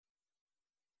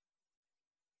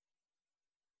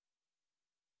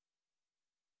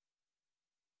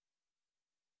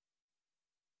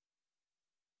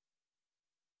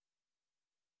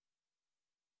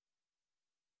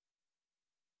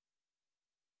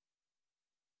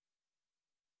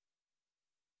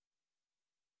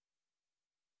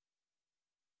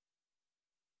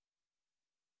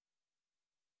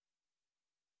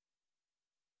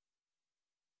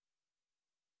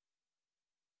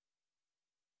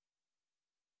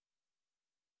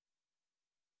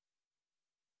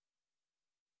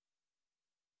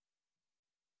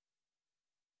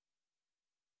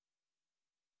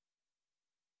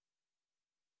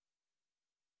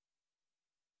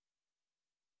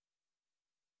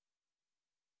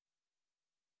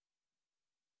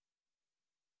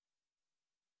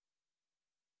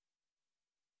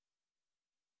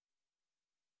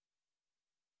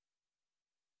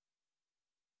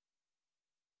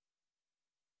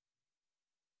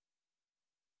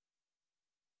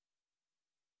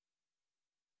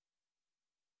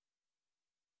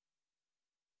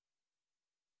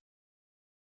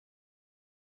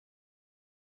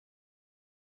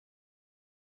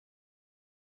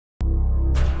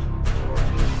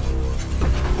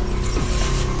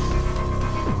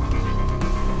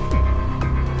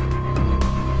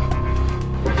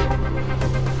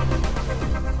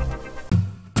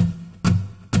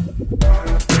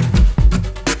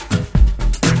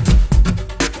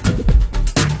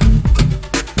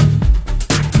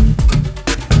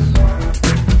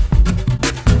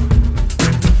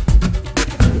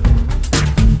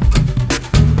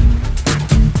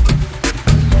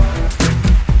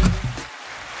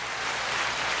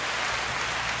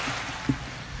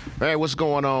Hey, what's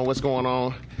going on? What's going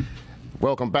on?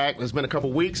 Welcome back. It's been a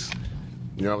couple weeks.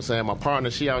 You know what I'm saying? My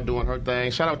partner, she out doing her thing.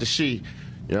 Shout out to she.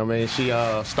 You know what I mean? She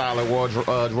stylish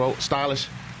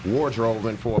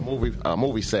wardrobing for a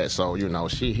movie set. So, you know,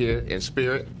 she here in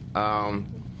spirit. Man,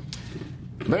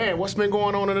 what's been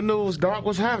going on in the news, Doc?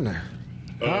 What's happening?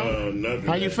 Nothing.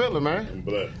 How you feeling, man? I'm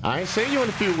blessed. I ain't seen you in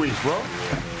a few weeks, bro.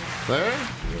 Yeah.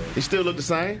 You still look the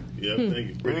same? Yeah, thank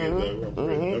you. Pretty as ever.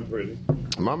 I'm pretty.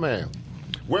 My man.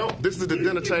 Well, this is the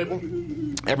dinner table.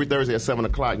 Every Thursday at 7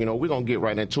 o'clock. You know, we're going to get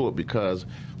right into it because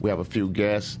we have a few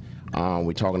guests.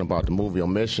 We're talking about the movie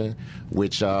Omission,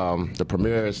 which the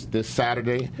premiere is this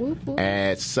Saturday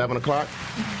at 7 o'clock.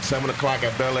 7 o'clock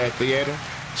at Bel Air Theater.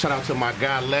 Shout out to my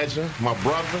guy, Legend, my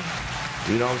brother.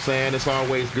 You know what I'm saying? It's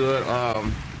always good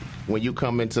when you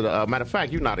come into the... matter of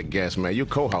fact, you're not a guest, man. You're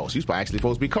co-host. You're actually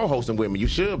supposed to be co-hosting with me. You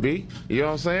should be. You know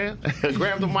what I'm saying?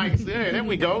 Grab the mic and say, hey, there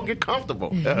we go. Get comfortable.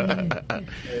 Hey,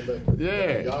 look,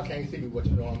 Yeah. Y'all can't see me, but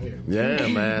you know I'm here. Yeah,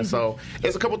 man. So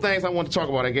there's a couple things I want to talk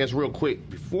about, I guess, real quick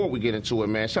before we get into it,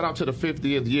 man. Shout out to the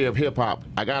 50th year of hip-hop.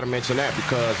 I got to mention that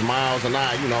because Miles and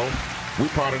I, you know, we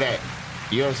part of that.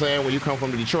 You know what I'm saying? When you come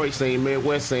from the Detroit scene,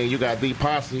 Midwest scene, you got the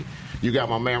Posse. You got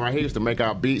my man right here used to make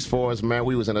our beats for us, man.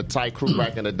 We was in a tight crew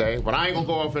back in the day. But I ain't going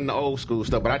to go off in the old school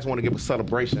stuff, but I just want to give a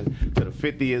celebration to the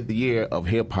 50th year of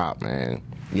hip-hop, man.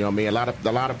 You know what I mean? A lot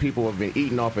of people have been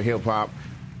eating off of hip-hop.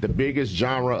 The biggest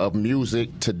genre of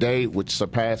music today, which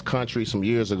surpassed country some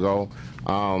years ago.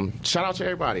 Shout out to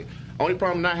everybody. Only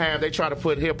problem I have, they try to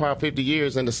put hip-hop 50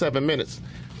 years into 7 minutes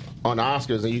on the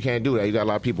Oscars, and you can't do that. You got a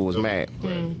lot of people who was mad.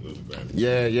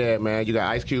 Yeah, man. You got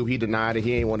Ice Cube. He denied it.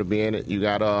 He ain't want to be in it. You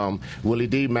got Willie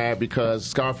D mad because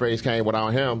Scarface came without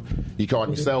him. He called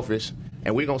him selfish.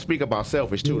 And we're going to speak about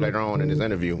selfish, too, later on in this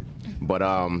interview. But,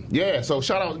 yeah, so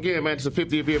shout out again, man. It's the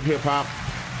 50th year of hip-hop.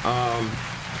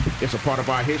 It's a part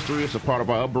of our history. It's a part of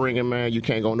our upbringing, man. You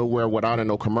can't go nowhere without it.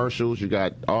 No commercials. You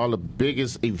got all the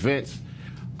biggest events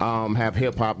have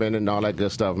hip-hop in it and all that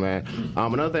good stuff, man.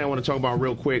 Another thing I want to talk about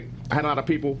real quick, I had a lot of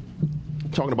people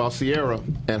talking about Sierra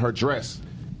and her dress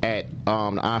at the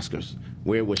Oscars,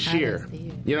 where it was sheer.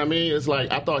 You know what I mean? It's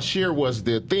like, I thought sheer was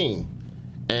the theme.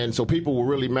 And so people were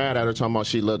really mad at her, talking about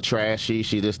she looked trashy,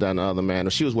 she this, that, and the other, man.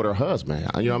 She was with her husband,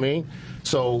 you know what I mean?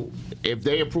 So if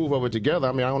they approve of it together,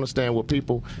 I mean, I don't understand what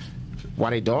people... Why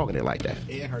they dogging it like that?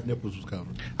 And her nipples was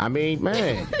covered. I mean,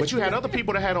 man. But you had other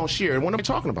people that had on sheer, and when I'm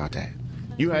talking about that.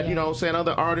 You had, you know, saying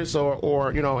other artists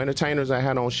or you know, entertainers that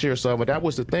had on sheer stuff, but that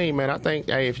was the thing, man. I think,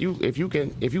 hey, if you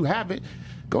have it,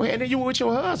 go ahead and you with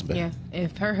your husband. Yeah,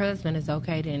 if her husband is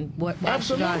okay, then why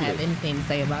should y'all have anything to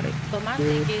say about it? But my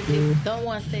thing is, if no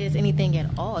one says anything at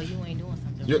all, you ain't doing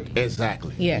something right.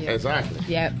 Exactly. Yeah. Exactly.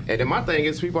 Yeah. And then my thing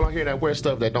is, people out here that wear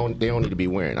stuff that they don't need to be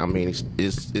wearing. I mean,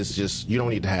 it's just you don't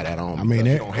need to have that on. I mean,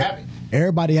 you don't have it.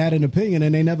 Everybody had an opinion,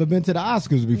 and they never been to the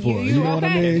Oscars before. You know what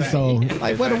I mean? Exactly. So,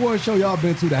 like, what award show y'all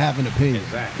been to have an opinion?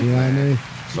 Exactly. You know what I mean?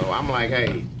 So I'm like,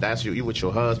 hey, that's you with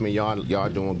your husband. Y'all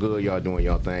doing good. Y'all doing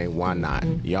your thing. Why not?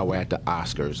 Y'all were at the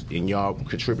Oscars, and y'all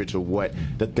contribute to what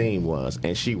the theme was,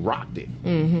 and she rocked it.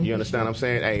 You understand what I'm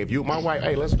saying? Hey, if you my wife,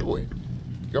 hey, let's do it.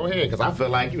 Go ahead, because I feel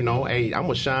like, you know, hey, I'm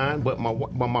gonna shine, but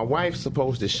my wife's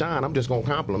supposed to shine. I'm just gonna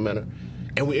compliment her,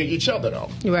 and we each other though.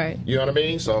 Right. You know what I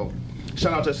mean? So,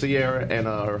 shout out to Sierra and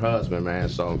her husband, man.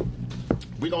 So,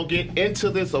 we're gonna get into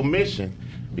this Omission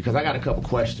because I got a couple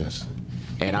questions,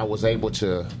 and I was able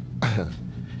to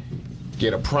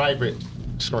get a private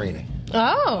screening.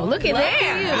 Oh, look at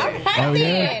that. Oh,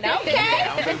 yeah. Okay.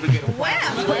 Wow.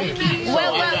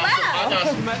 I got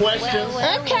some questions.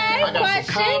 Okay, I got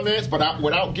some comments, but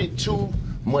without getting too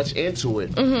much into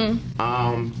it, I'm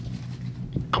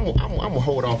gonna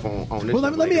hold off on this.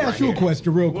 Well, let me ask you a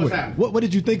question real quick. What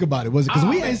did you think about it? Was it because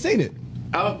we ain't seen it?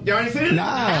 Y'all ain't seen it?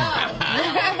 Nah.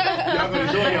 Y'all gonna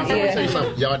enjoy y'all. So let me tell you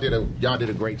something. Y'all did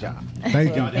a great job.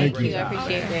 Thank you. I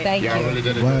appreciate it. Thank Y'all you. really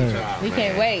did a great job. We man.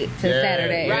 can't wait till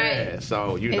Saturday. Yeah.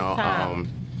 So you know, time.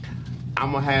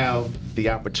 I'm gonna have the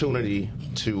opportunity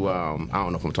to. I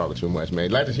don't know if I'm talking too much, man.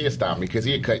 Let he'll stop me because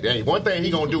he'll cut. Hey, one thing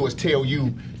he gonna do is tell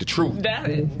you the truth.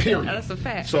 Period. That's a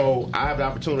fact. So I have the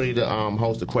opportunity to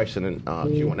host a question and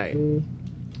Q&A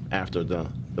after the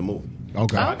movie.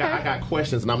 Okay. I got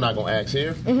questions, and I'm not gonna ask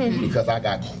here because I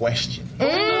got questions.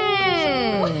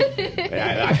 I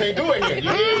can't do it here.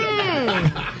 You hear?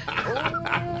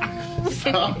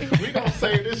 So we gonna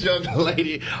say this young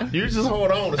lady. You just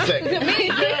hold on a second. Me?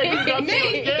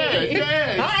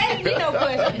 Yeah. Don't ask me no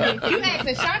questions. You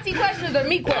asking Shanti questions or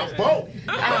me questions? Both.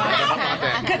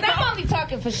 Because I'm only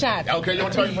talking for Shanti. Okay, you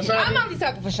want to talk for Shanti? I'm only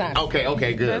talking for Shanti.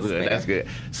 Okay, good. That's good.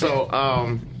 So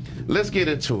let's get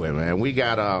into it, man. We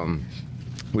got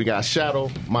We got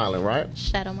Shadow Milan, right?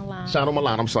 Shadow Milan. Shadow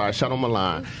Milan. I'm sorry, Shadow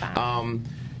Milan.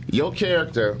 Your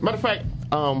character. Matter of fact,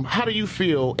 how do you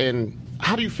feel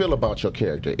about your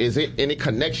character? Is it any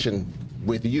connection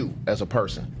with you as a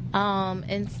person?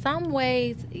 In some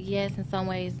ways, yes. In some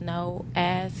ways, no.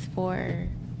 As for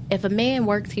if a man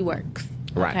works, he works.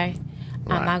 Right. Okay.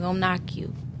 Right. I'm not gonna knock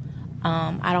you.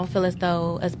 I don't feel as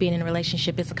though us being in a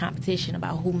relationship is a competition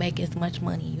about who make as much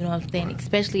money. You know what I'm saying? Right.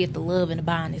 Especially if the love and the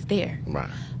bond is there. Right.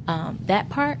 That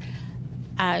part,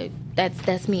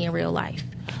 that's me in real life.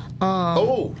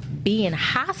 Being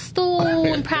hostile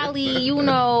and probably, getting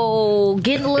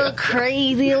a little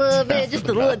crazy a little bit, just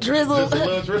a little drizzle. Just a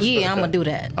little drizzle. Yeah, I'm gonna do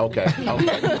that. Okay.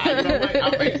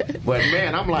 But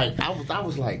man, I'm like, I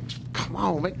was like, come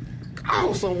on, man.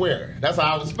 Go somewhere. That's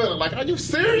how I was feeling. Like, are you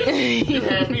serious? You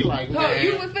had me like, man.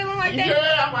 You were feeling like that?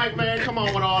 Yeah, I'm like, man, come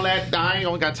on with all that. I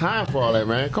ain't got time for all that,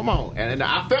 man. Come on. And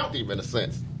I felt him in a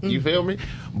sense. You feel me?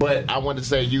 But I wanted to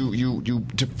say,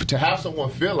 to have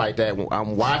someone feel like that when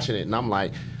I'm watching it, and I'm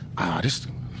like, this.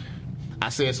 I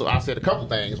said a couple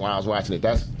things while I was watching it.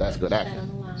 That's good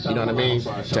acting. You know what I mean?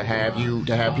 To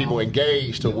have people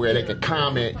engaged to where they can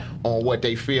comment on what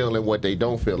they feel and what they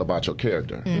don't feel about your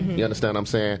character. Mm-hmm. You understand what I'm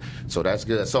saying? So that's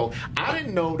good. So I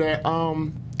didn't know that,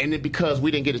 and it, because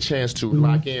we didn't get a chance to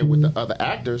lock in with the other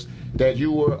acters, that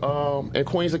you were in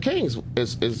Queens of Kings.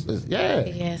 Yeah.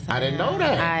 Yes, I didn't know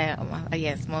that. I am.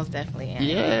 Yes, most definitely am.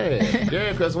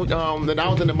 Yeah, because then I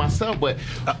was in it myself, but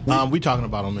we talking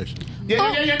about Omission. Yeah.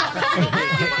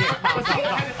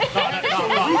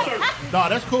 No,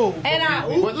 that's cool.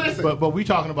 But listen, but we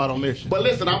talking about Omission. But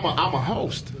listen, I'm a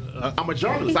host. I'm a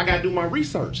journalist. I gotta do my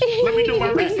research. Let me do my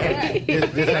research.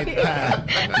 This ain't the time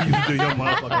you do your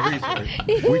motherfucking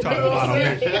research. We talking about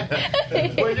Omission.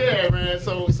 But yeah, man.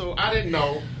 So I didn't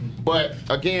know. But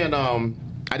again,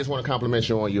 I just want to compliment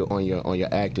you on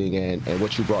your acting and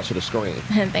what you brought to the screen.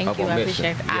 Thank you, I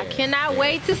appreciate it. I cannot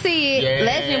wait to see it. Yeah.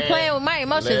 Legend playing with my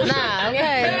emotions now.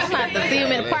 Okay, I'm about to see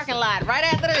him in the parking lot right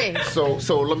after this.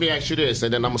 So let me ask you this,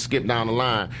 and then I'm gonna skip down the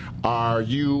line. Are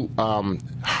you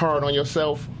hard on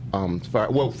yourself? For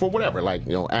whatever, like,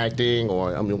 acting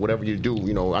or, whatever you do,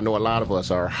 I know a lot of us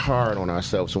are hard on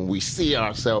ourselves. When we see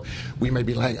ourselves, we may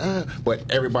be like, but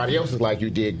everybody else is like, you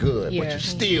did good, but you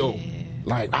still,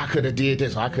 like, I could have did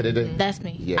this, I could have done. That's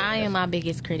me. Yeah, I am my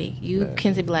biggest critic. You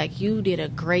can be like, you did a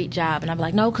great job, and I'm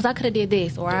like, no, because I could have did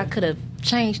this, or I could have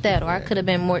changed that, or I could have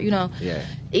been more,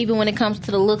 even when it comes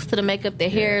to the looks, to the makeup, the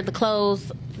hair, the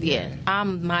clothes,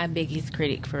 I'm my biggest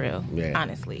critic, for real,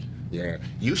 honestly. Yeah,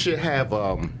 you should have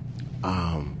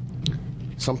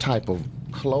some type of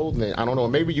clothing. I don't know.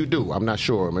 Maybe you do. I'm not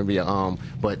sure. Maybe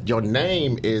but your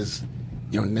name is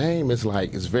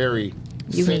like, it's very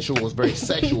sensual. It's very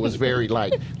sexual. It's very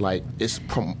like it's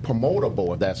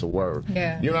promotable, if that's a word.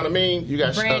 Yeah. You know what I mean? You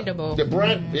got brandable. The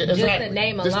brand. Just the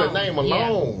name alone. Just the name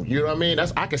alone. Yeah. You know what I mean?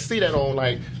 I can see that on,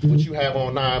 like, what you have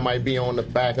on now. It might be on the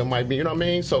back. It might be. You know what I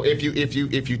mean? So if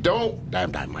you don't,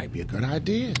 that might be a good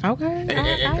idea. Okay.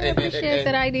 I appreciate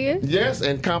that idea. Yes,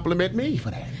 and compliment me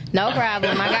for that. No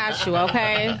problem. I got you.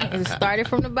 Okay. It started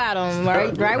from the bottom,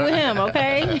 right with him.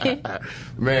 Okay.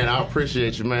 Man, I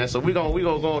appreciate you, man. So we gonna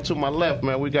go to my left,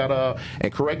 man. We got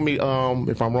and correct me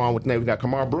if I'm wrong with the name. We got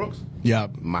Kamar Brooks. Yeah,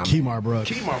 Kemar Brooks.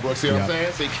 Kemar Brooks. See what I'm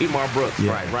saying? See, Kemar Brooks.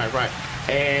 Yeah. Right.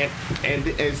 And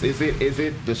is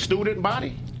it the student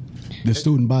body? The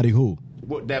student body who?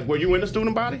 Were you in the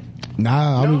student body?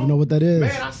 Nah, I don't even know what that is.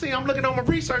 Man, I'm looking on my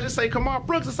research and say Kamar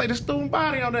Brooks and say the student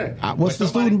body on there. What's the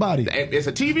student body? It's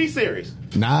a TV series.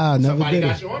 Nah, never somebody did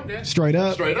got it. you on there. Straight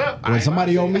up. When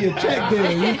somebody owe me a check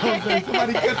there. You know what I'm saying?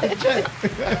 Somebody cut the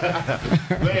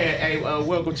check. Man, hey,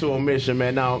 welcome to Omission,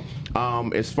 man. Now,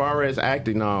 as far as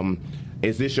acting,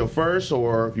 is this your first,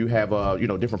 or you have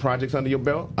different projects under your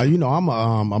belt? I'm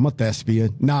a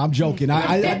thespian. Nah, I'm joking.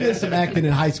 I did some acting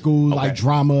in high school, like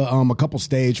drama, a couple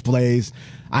stage plays.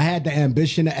 I had the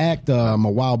ambition to act a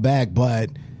while back, but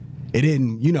it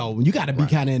didn't. You got to be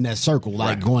kind of in that circle,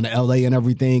 like going to LA and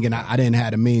everything. And I didn't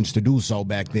have the means to do so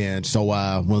back then. So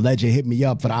when Legend hit me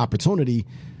up for the opportunity,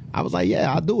 I was like,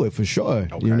 yeah, I'll do it for sure.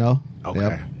 Okay. Okay.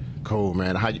 Yep. Cool,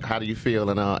 man. How do you feel,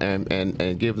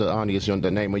 and give the audience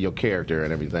the name of your character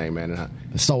and everything, man?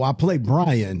 So I play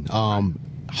Brian,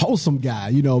 wholesome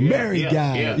guy, married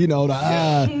guy,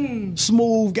 the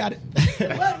smooth, got it.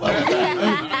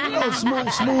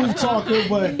 Smooth talker,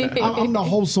 but I'm the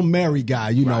wholesome married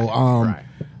guy. Right.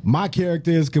 My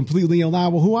character is completely in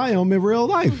line with who I am in real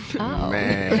life. Oh.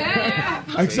 Man.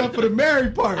 Except for the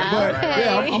married part. But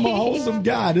I'm a wholesome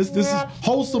guy. This is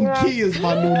Wholesome Key is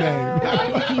my new name.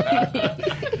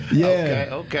 Yeah.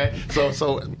 Okay.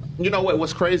 So you know what?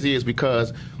 What's crazy is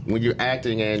because when you're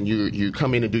acting and you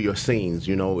come in and do your scenes,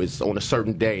 you know, it's on a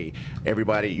certain day.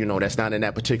 Everybody, you know, that's not in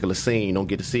that particular scene don't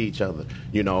get to see each other.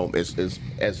 You know, it's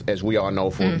as we all know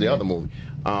from the other movie.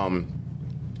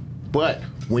 But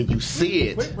when you see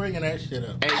it, Quit bringing that shit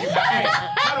up. and hey,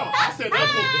 hold on, I said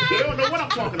they don't know what I'm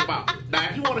talking about. Now,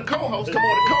 if you want to co-host, come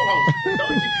on and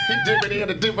co-host. He dipping in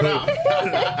and dipping out.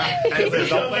 And this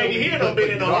young lady here done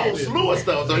been in a whole slew of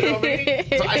stuff. So you know what I mean?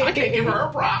 So I can't give her a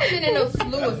prop. Been in no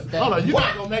slew of stuff. Hold on, you're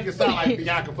not gonna make it sound like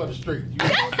Bianca for the street. You ain't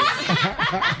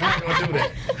gonna do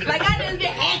that. Like I just been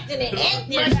acting and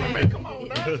acting. Man, come on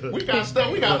now. We got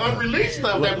stuff. We got unreleased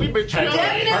stuff that we've been trying to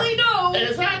Definitely do.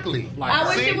 Exactly. I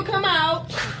wish it would come out.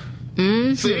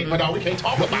 See, but no, we can't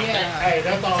talk about that. Hey,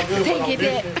 that's all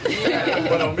good.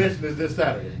 But Omission is this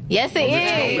Saturday. Yes, it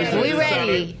is. We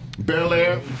ready. Bel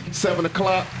Air, 7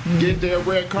 o'clock. Get there,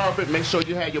 red carpet. Make sure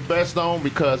you have your best on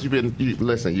because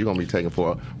listen, you're going to be taken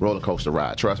for a roller coaster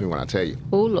ride. Trust me when I tell you.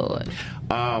 Oh, Lord.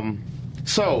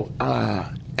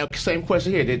 Same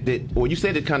question here. Well, you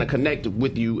said it kind of connected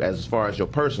with you as far as your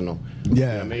personal. Yeah. You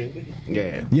know what I mean?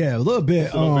 Yeah. Yeah, a little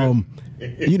bit.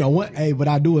 You know what? Hey, but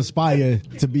I do aspire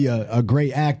to be a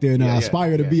great actor, and I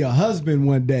aspire to be a husband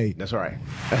one day. That's right.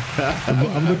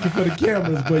 I'm looking for the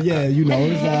cameras, but yeah, you know,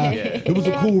 it was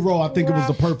a cool role. I think it was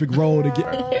the perfect role to get.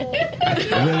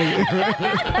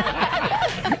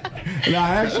 And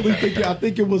I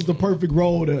think it was the perfect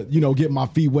role to, you know, get my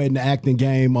feet wet in the acting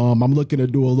game. I'm looking to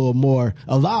do a lot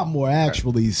more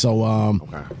actually. So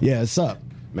yeah, it's up.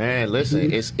 Man,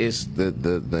 listen, it's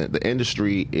the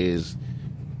industry is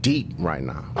deep right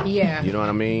now. Yeah. You know what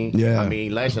I mean? Yeah. I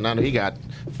mean, last night he got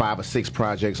 5 or 6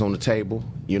 projects on the table.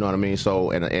 You know what I mean?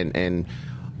 So and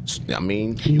I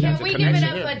mean, Can we give it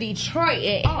up for Detroit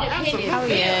and independent? Oh,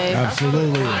 yeah.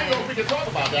 Absolutely. I ain't know if we can talk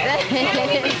about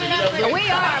that. We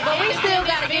are, but we still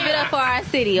got to give it up for our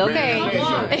city,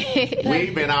 okay?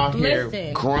 We've been out here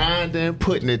Listen. grinding,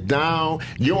 putting it down.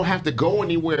 You don't have to go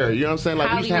anywhere. You know what I'm saying?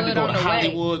 Like we used to have to go to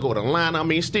Hollywood, go to Atlanta. I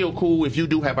mean, it's still cool if you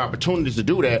do have opportunities to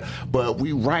do that. But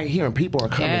we right here, and people are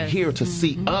coming here to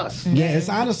see us. Yeah, it's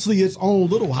honestly its own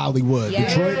little Hollywood, Yeah.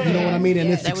 Detroit. You know what I mean? And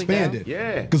it's there we go. expanded.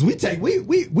 Yeah. because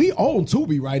we own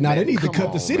Tubi right now. Man, They need to come cut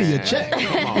the on, city man. a check.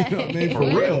 Come on. You know what I mean?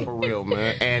 For real.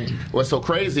 man. And what's so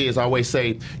crazy is I always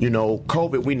say, you know,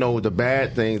 COVID, we know the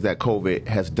bad things that COVID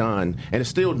has done and it's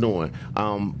still doing.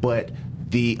 But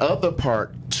the other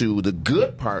part to the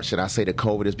good part, should I say, to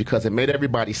COVID is because it made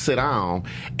everybody sit down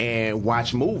and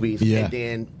watch movies. Yeah. And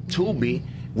then Tubi,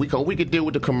 we could deal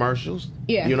with the commercials.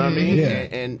 Yeah. You know what I mean?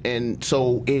 Yeah. And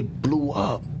so it blew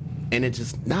up. And it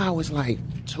just, now it's like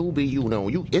Tubi, you know,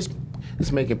 it's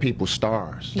making people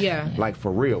stars. Yeah. Like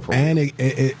for real. And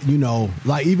it you know,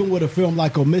 like even with a film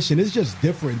like Omission, it's just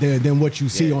different than what you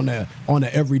see on the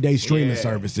everyday streaming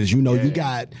services. You know, you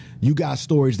got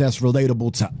stories that's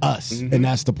relatable to us, and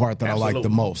that's the part that I like the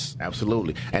most.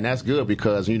 Absolutely, and that's good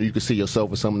because you know you can see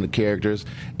yourself in some of the characters,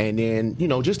 and then you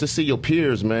know just to see your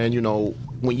peers, man. You know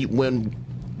when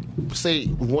say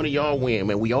one of y'all win,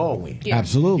 man, we all win. Yeah.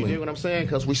 Absolutely. You hear what I'm saying?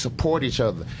 Because we support each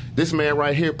other. This man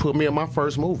right here put me in my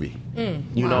first movie.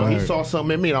 You know, he saw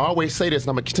something in me. And I always say this, and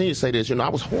I'm going to continue to say this. You know, I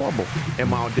was horrible in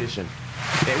my audition.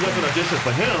 It wasn't an audition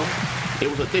for him. It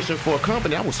was an audition for a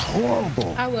company. I was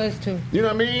horrible. I was too. You know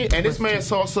what I mean? And this man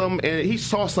saw something, and he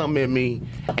saw something in me,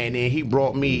 and then he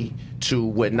brought me to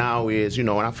what now is, you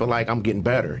know, and I feel like I'm getting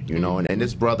better, you know, and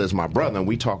this brother is my brother, and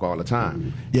we talk all the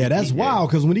time. Yeah, that's wild,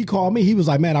 because when he called me, he was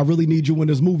like, man, I really need you in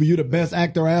this movie. You're the best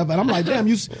actor I ever. And I'm like, damn,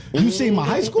 you seen my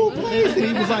high school plays? And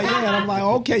he was like, yeah. And I'm like,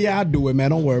 okay, yeah, I'll do it,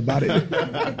 man. Don't worry about it.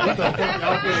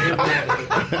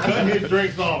 Cut his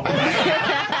drinks off.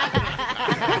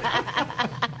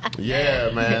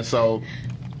 Yeah, man. So,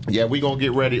 yeah, we gonna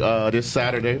get ready this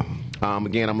Saturday.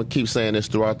 Again, I'm gonna keep saying this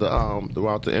throughout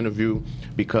the interview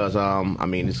because I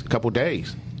mean it's a couple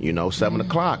days. You know, 7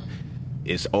 o'clock.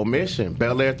 It's Omission,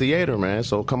 Bel Air Theater, man.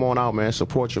 So come on out, man.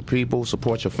 Support your people,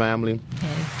 support your family,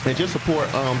 and just support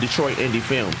Detroit indie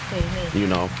film. You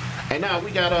know. And now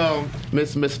we got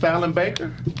Miss Fallon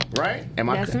Baker, right?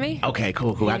 That's me. Okay,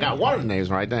 cool. I got one of the names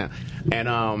right now.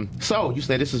 And so you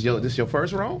say this is your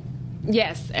first role?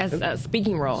 Yes, as a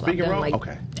speaking role. Speaking I've done, role? like,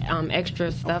 Okay.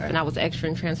 Extra stuff, Okay. and I was extra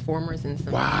in Transformers and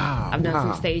some. Wow. I've done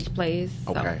Wow. some stage plays.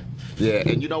 So. Okay. Yeah,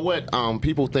 and you know what?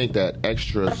 People think that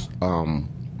extras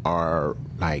are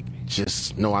like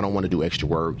just no. I don't want to do extra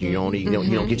work. You don't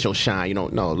get your shine. You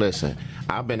don't. No, listen.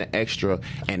 I've been an extra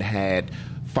and had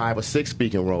 5 or 6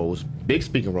 speaking roles, big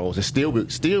speaking roles, and still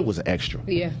was an extra.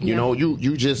 Yeah. You know,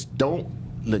 you just don't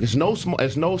look, it's no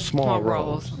small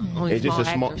roles. Only It's just small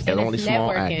a small, actors. and only it's small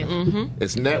networking. actors.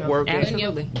 It's networking.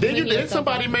 Absolutely. Then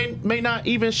somebody may not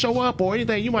even show up or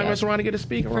anything. You might mess around and get a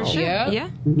speaking role. Sure. Yeah. Yeah.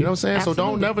 You know what I'm saying? So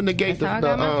don't Absolutely. never negate That's how I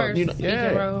got my first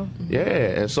speaking role. Yeah,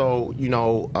 and so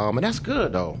and that's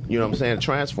good though. You know what I'm saying?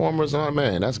 Transformers, oh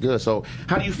man, that's good. So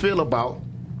how do you feel about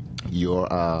your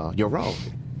role?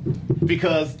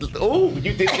 Because it took me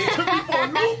for a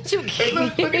loop.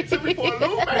 It took me for a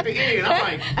loop at the end. I'm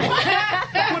like,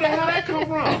 where the hell that come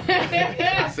from?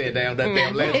 I said, damn, that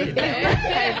damn legend.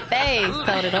 Her face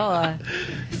told it all.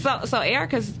 So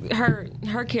Erica's her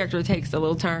character takes a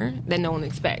little turn that no one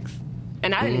expects,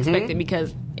 and I didn't expect it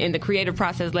because in the creative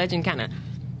process, Legend kind of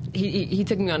he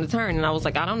took me on the turn, and I was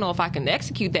like, I don't know if I can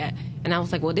execute that, and I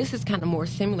was like, well, this is kind of more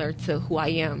similar to who I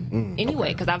am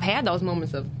anyway, because I've had those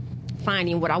moments of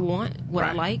finding what I want, what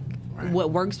I like,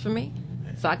 what works for me,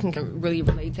 so I can really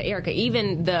relate to Erica.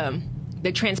 Even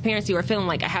the transparency or feeling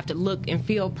like I have to look and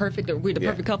feel perfect or we're the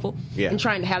perfect couple, and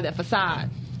trying to have that facade,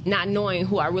 not knowing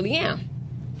who I really am.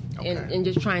 And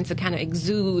just trying to kind of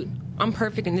exude, I'm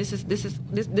perfect, and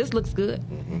this looks good,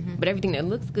 but everything that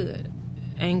looks good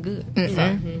ain't good.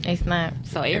 It's not.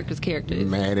 So Erica's character is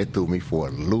Man, it threw me for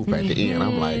a loop at the end.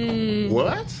 I'm like,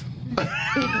 what?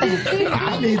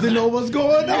 I need to know what's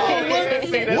going on.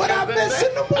 What I miss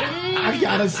in the movie? I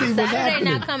gotta see what's Saturday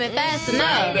happening. not coming fast enough.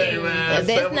 Saturday, man.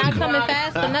 That's not coming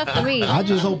fast enough for me. I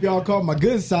just hope y'all call my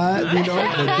good side, But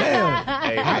damn,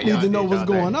 I need y'all to know did what's y'all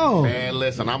going thing. on. Man,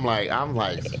 listen, I'm like,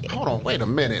 hold on, wait a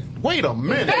minute.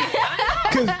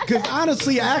 Because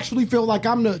honestly, I actually feel like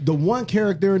I'm the one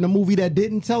character in the movie that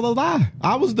didn't tell a lie.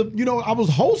 I was I was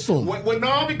wholesome. Well,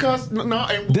 no, because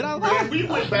and Did I lie? when we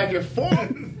went back and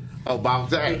forth about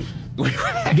that.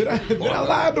 Did I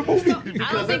lie in the movie?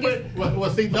 Because Well,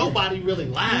 see, nobody really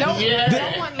lied. no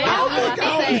yeah. one They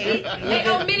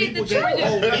omitted the truth.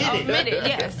 Omitted,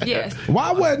 yes.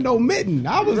 Why wasn't omitting?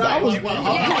 I was.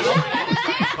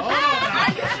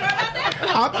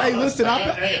 Hey, listen.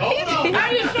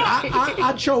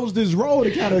 I chose this role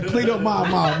to kind of clean up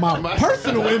my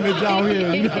personal image out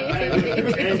here. You know?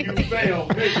 And you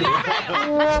failed.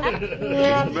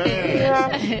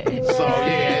 Man. So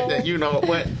yeah, you know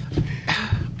what?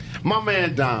 My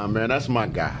man Don, man, that's my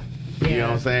guy. You know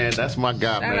what I'm saying? That's my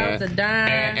guy, Shout man. out to Don.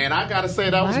 And I gotta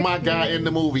say that was my guy in the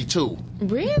movie too.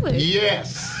 Really?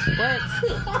 Yes.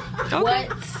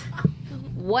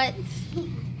 What?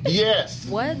 Yes.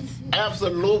 What?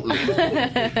 Absolutely. You know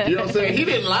what I'm saying? He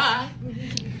didn't lie.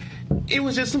 It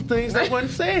was just some things that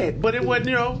wasn't said, but it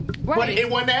wasn't, but it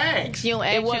wasn't asked. You don't It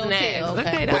ask, you wasn't don't asked. tell.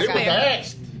 Okay, But that's it was fair.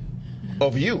 asked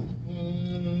of you.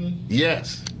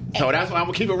 Yes. So that's why I'm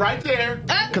gonna keep it right there,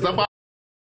 because I'm about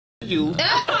to you.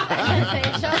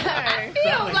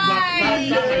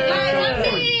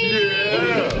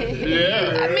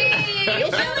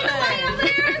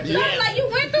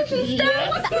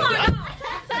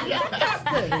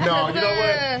 No, you know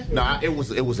what? No, it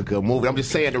was a good movie. I'm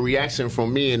just saying the reaction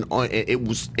from me and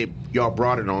y'all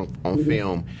brought it on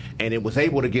film, and it was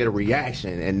able to get a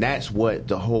reaction, and that's what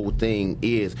the whole thing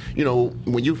is. You know,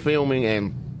 when you filming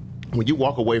and when you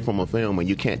walk away from a film and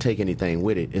you can't take anything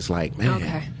with it, it's like, man.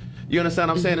 Okay. You understand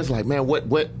what I'm saying? It's like, man, what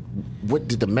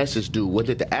did the message do? What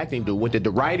did the acting do? What did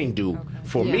the writing do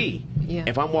for me? Yeah.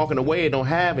 If I'm walking away, it don't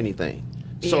have anything.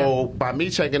 So by me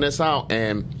checking this out,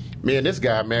 and me and this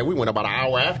guy, man, we went about an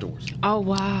hour afterwards. Oh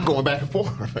wow. Going back and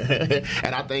forth.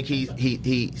 And I think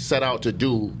he set out to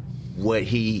do what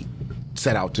he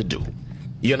set out to do.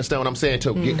 You understand what I'm saying?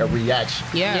 To get a reaction.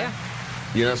 Yeah.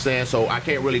 You know what I'm saying? So I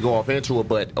can't really go off into it,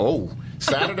 but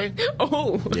Saturday?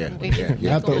 Oh. Yeah.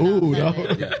 After ooh,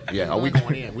 though. Yeah. Oh, we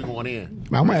going in. We going in.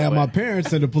 I'm gonna have my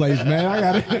parents in the place, man.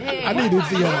 I need to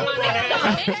see her.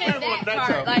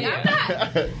 Like, I'm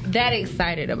not that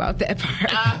excited about that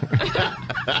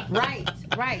part.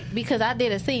 Right. Because I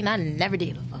did a scene I never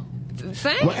did before.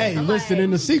 Same. Well, hey, listen,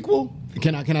 in the sequel,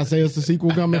 can I say it's the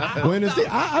sequel coming? Well, in the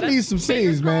I need some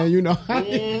scenes, man. You know,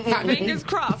 Fingers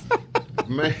crossed.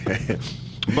 Man.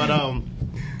 But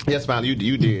yes, man, you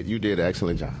did an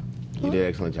excellent job. You did an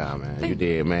excellent job, man. You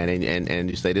did, man. And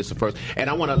you say this is the first. And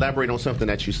I want to elaborate on something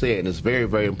that you said, and it's very,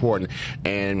 very important.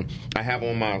 And I have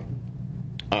on my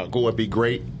Go and Be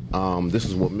Great. This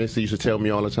is what Missy used to tell me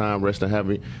all the time. Rest in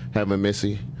having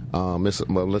Missy, Miss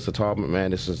Melissa Taubman,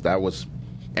 man. That was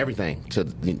everything to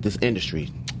this industry,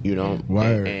 you know.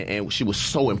 Word. And she was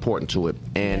so important to it.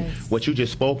 And what you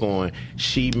just spoke on,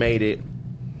 she made it.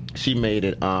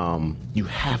 You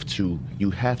have to.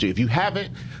 If you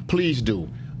haven't, please do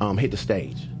hit the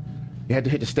stage. You had to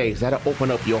hit the stage. That'll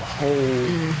open up your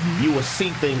whole. You will see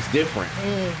things different.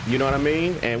 You know what I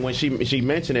mean? And when she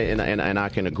mentioned it, and I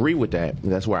can agree with that.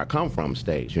 That's where I come from,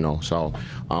 stage. You know, so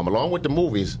along with the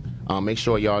movies, make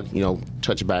sure y'all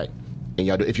touch back, and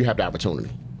y'all do, if you have the opportunity.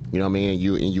 You know what I mean? And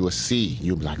you will see.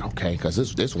 You'll be like, okay, because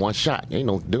this one shot. Ain't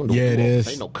no it is.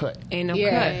 Ain't no cut. Ain't no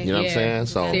cut. You know what I'm saying?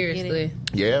 So Seriously.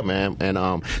 yeah, man. And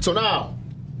so now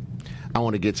I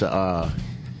want to get to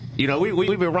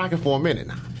we've been rocking for a minute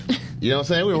now. You know what I'm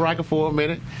saying? We've been rocking for a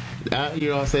minute. You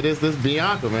know what I'm saying? This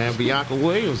Bianca, man. Bianca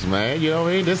Williams, man. You know what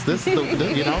I mean? This you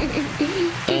know.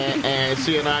 And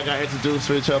she and I got introduced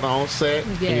to each other on set.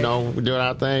 Yes. You know, we're doing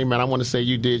our thing, man. I want to say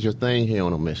you did your thing here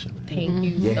on Omission. Thank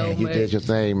you so much. You did your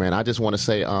thing, man. I just want to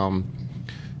say,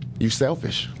 you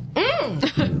selfish.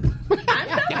 That's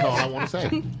all I want to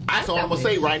say. That's all I'm going to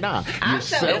say right now. You're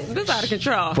selfish. This is out of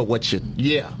control. For what you,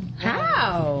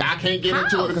 How? I can't get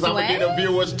into it because I'm going to get the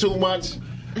viewers too much.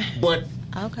 But.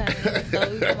 Okay. So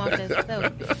you come off as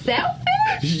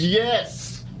Selfish?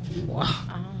 Yes.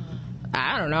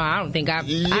 I don't know. I don't think I.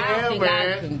 Yeah, I don't think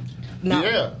man. No,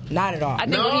 Yeah. not at all. I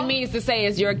think what he means to say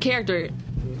is your character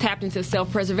tapped into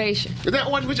self-preservation.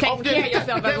 That one, Taking care of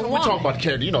yourself as a we're woman. talking about the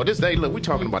character. You know, this day, look, we're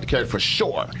talking about the character for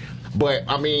sure. But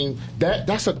I mean,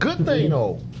 that's a good thing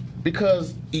though,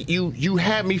 because you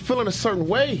had me feeling a certain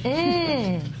way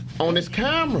on this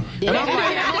camera, and I'm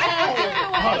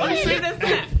like, You see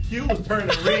this? Q was turning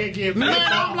red, getting man,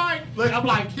 I'm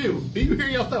like, Q, do you hear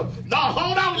yourself? No,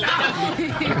 hold on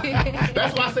now.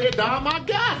 that's why I said, Don, my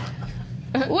guy.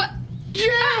 What?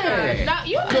 Yeah, No,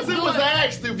 you because it was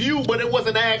asked of you, but it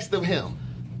wasn't asked of him.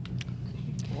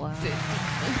 wow.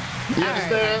 You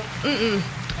understand?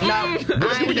 No.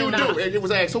 What do you do? And it was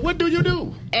asked, so what do you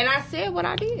do? And I said what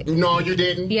I did. No, you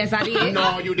didn't. Yes, I did.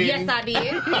 No, you didn't. Yes, I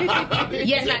did.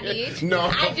 Yes, I did. No.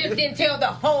 I just didn't tell the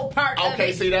whole part of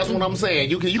Okay, it. see, that's what I'm saying.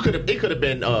 You could have. It could have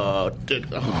been. I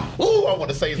want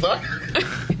to say something.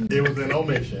 It was an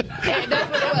omission. That's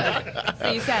what it was.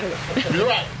 See you Saturday. You're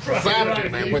right. Saturday,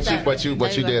 man. But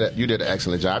you did an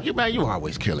excellent job. You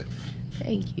always kill it.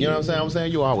 Thank you. You know what I'm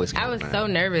saying? You always kill I it. was man. so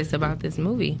nervous about this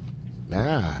movie.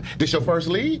 This your first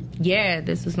lead? Yeah,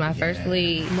 this was my first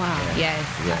lead. Wow. Yes.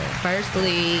 Yeah. First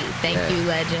lead. Thank you,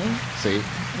 Legend. See,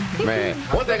 man.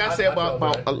 One thing I say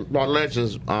about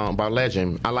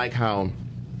Legend, I like how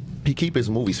he keep his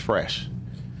movies fresh.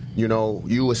 You know,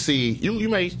 you will see you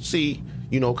may see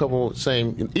a couple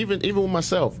saying even with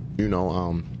myself.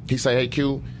 He say, "Hey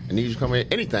Q, I need you to come in."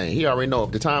 Anything he already know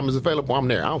if the time is available, I'm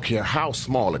there. I don't care how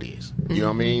small it is. You know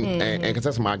what I mean? And because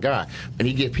that's my guy, and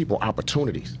he give people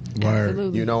opportunities. Word.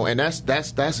 And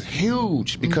that's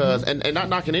huge because and not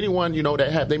knocking anyone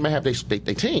they may have their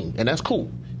team, and that's cool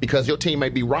because your team may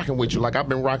be rocking with you like I've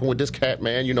been rocking with this cat,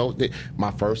 man.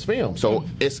 My first film, so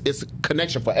it's a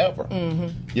connection forever.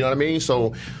 You know what I mean?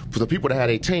 So for the people that had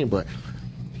a team, but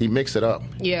he mixed it up.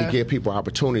 Yeah. He give people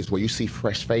opportunities where you see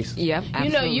fresh faces. Yep.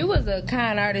 You was a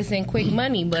kind artist and quick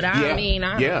money, but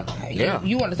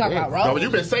you want to talk about roles? No,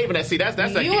 you've been saving that. See, that's that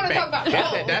You get wanna back. talk about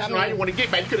That's roles. that's right. You want to get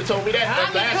back. You could have told me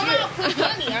that last year. Quick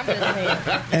money. I'm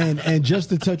just saying. And just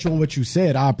to touch on what you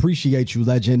said, I appreciate you,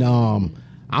 Legend.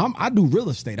 I do real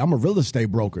estate. I'm a real estate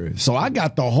broker, so I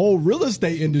got the whole real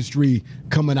estate industry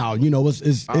coming out.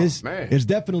 It's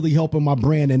definitely helping my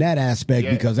brand in that aspect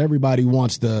because everybody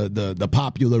wants the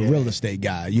popular real estate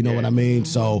guy. You know what I mean?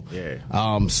 So,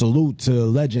 salute to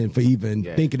Legend for even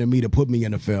thinking of me to put me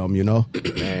in a film.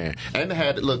 Man, and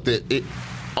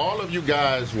all of you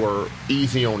guys were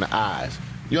easy on the eyes.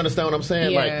 You understand what I'm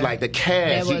saying? Yeah. Like the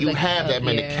cast, That was you a have that,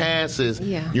 man. yeah. The cast is,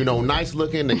 nice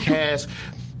looking. The cast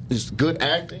is good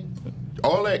acting.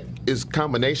 All that is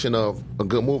combination of a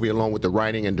good movie along with the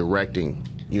writing and directing.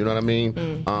 You know what I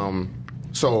mean?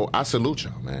 So I salute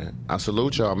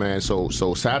y'all, man. So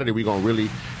Saturday we're gonna really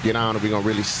get on and we're gonna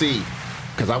really see,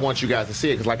 because I want you guys to see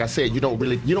it. Because like I said, you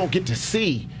don't get to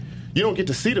see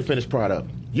the finished product.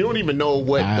 You don't even know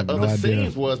what the other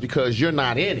scenes was because you're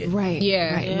not in it. Right.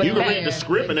 Yeah. Right. You can read the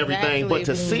script and everything, but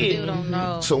to see Still don't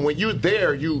know. it. So when you're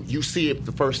there, you see it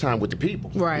the first time with the people.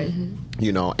 Right. And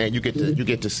you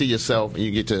get to see yourself, and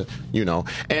you get to,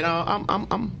 And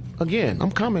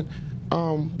I'm coming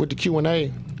with the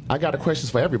Q&A. I got the questions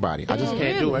for everybody. I just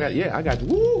can't do it. I got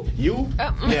you. You?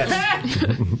 Yes.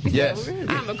 Yes.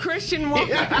 I'm a Christian woman.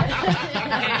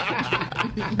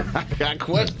 I got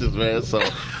questions, man. So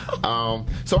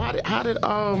how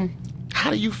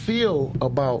do you feel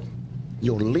about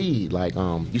your lead? Like,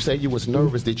 you said you was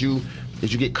nervous. Did you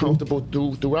get comfortable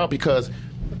throughout? Because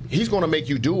he's going to make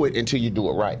you do it until you do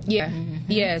it right. Yeah.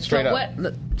 Yeah. Straight so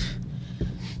up.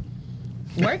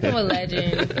 Working with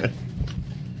Legend,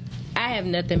 I have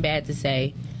nothing bad to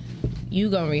say. you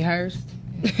gonna rehearse.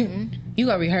 You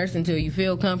gonna rehearse until you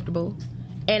feel comfortable.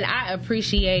 And I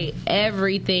appreciate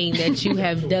everything that you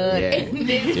have done in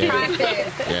this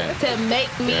process to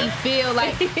make me feel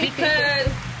like, because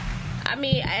I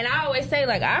mean, and I always say,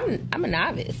 like, I'm a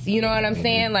novice. You know what I'm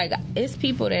saying? Like, it's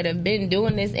people that have been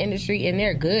doing this industry and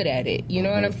they're good at it. You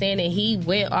know what I'm saying? And he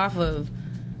went off of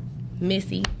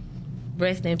Missy.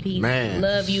 Rest in peace. Man.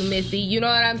 Love you, Missy. You know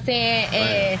what I'm saying?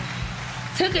 And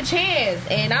took a chance.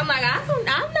 And I'm like,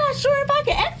 I'm not sure if I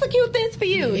can execute this for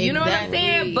you. You know what I'm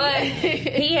saying? But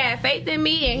he had faith in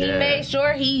me, and he made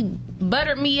sure he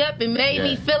buttered me up and made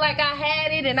me feel like I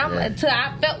had it, and until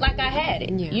I felt like I had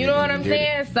it. You know what I'm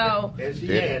saying? So and she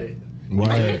had it.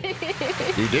 Right.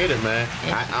 You did it, man.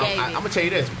 I'm gonna tell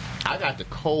you this. I got the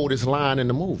coldest line in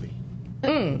the movie.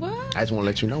 What? I just want to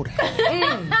let you know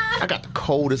that. I got the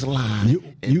coldest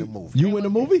line in the movie. You in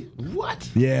the movie? What?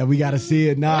 Yeah, we got to see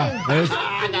it now.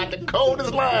 I got the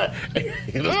coldest line.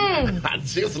 I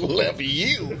just love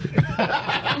you.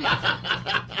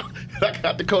 I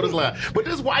got the coldest line. But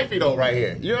this wifey, though, right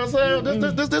here. You know what I'm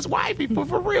saying? This wifey,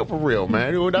 for real,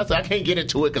 man. I can't get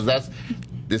into it because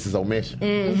this is Omission.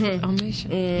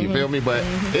 Omission. You feel me? But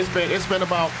it's been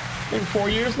about maybe 4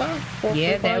 years now. 4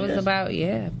 that was years? about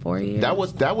 4 years.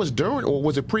 That was during, or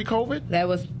was it pre-COVID? That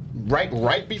was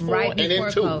right before and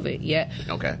into COVID. Yeah.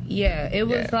 Okay. Yeah, it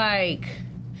was like,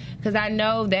 because I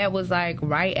know that was like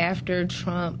right after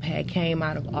Trump had came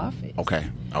out of office. Okay.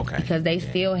 Because they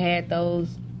still had those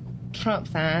Trump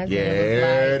signs. Yeah, and it was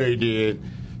like, they did.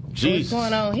 Jesus. What's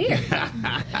going on here?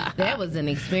 That was an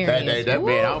experience.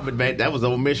 That was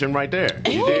Omission right there.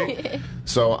 You dig?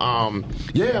 So,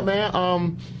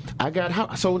 man. I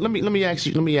got so let me ask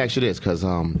you this, because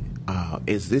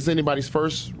is this anybody's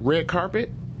first red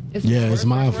carpet? It's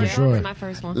mine for sure. It's my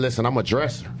first one. Listen, I'm a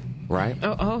dresser, right?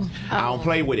 Oh. I don't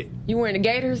play with it. You wearing the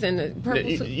gaiters and the purple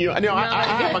suit? I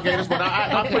have my gators, but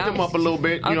I put them up a little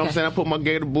bit. You know what I'm saying? I put my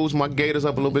gator boots, my gators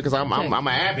up a little bit, because I'm an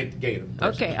avid gator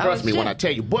person. Okay. Trust me when I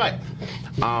tell you. But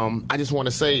I just want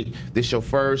to say, this your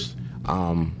first.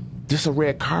 This is a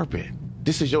red carpet.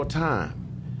 This is your time.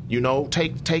 You know,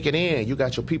 take it in. You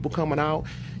got your people coming out.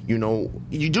 You know,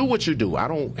 you do what you do. I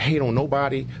don't hate on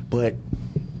nobody, but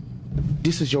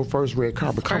this is your first red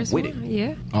carpet. Come with it.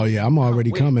 Yeah. Oh yeah, I'm already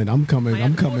coming. I'm coming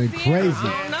crazy.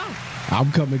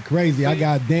 I'm coming crazy. I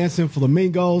got dancing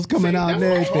flamingos coming out and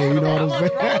everything. You know what I'm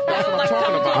saying? That's what I'm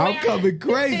talking about. I'm coming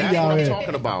crazy That's out what here. I'm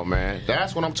talking about, man.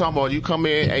 That's what I'm talking about. You come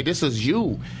in, hey, this is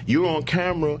you. You're on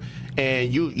camera,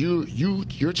 and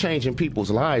you're changing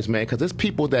people's lives, man. Because there's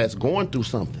people that's going through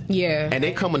something. Yeah. And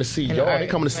they coming to see y'all. They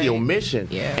coming to see Omission.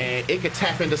 Yeah. And it could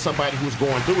tap into somebody who's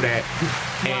going through that,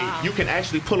 and you can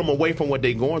actually pull them away from what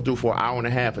they're going through for an hour and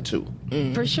a half or two.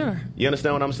 For sure. You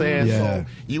understand what I'm saying? Yeah. So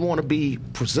you want to be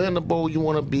presentable. You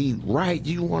want to be right.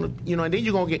 You want to, and then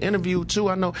you're gonna get interviewed too.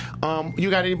 I know. You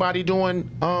got anybody doing?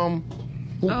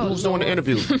 Who's doing the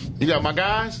interviews? You got my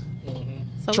guys.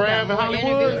 So Trav and Hollywood.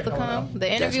 interviews to come.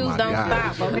 The interviews my don't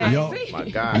guy. stop. Okay. My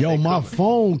God. Yo, my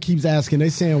phone keeps asking. They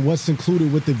saying what's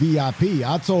included with the VIP.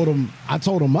 I told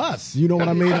them us. You know what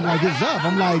I mean? I'm like, it's up.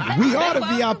 I'm like, we are the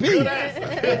VIP.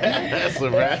 That's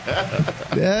a wrap.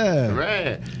 Yeah.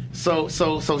 Right. So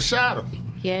Shadow.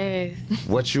 Yes.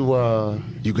 What you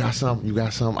got something? You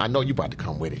got something? I know you about to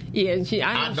come with it. Yeah,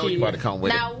 I know you about to come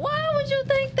with Now, it. why would you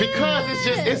think that? Because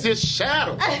it's just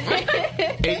Shadow.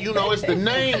 And it's the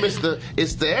name, it's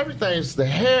the everything, it's the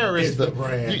hair, it's the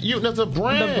brand. It's a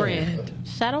brand. The brand.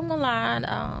 Shadow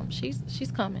Milan, she's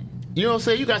coming. You know what I'm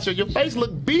saying? You got your face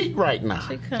look beat right now.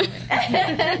 She coming.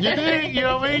 You did? You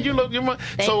know what I mean?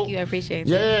 Thank you. I appreciate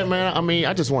that. Yeah, man. I mean,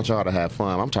 I just want y'all to have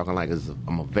fun. I'm talking like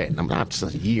I'm a vet. I'm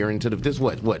just a year into this.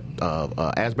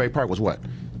 Asbury Park was what?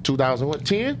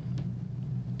 2010?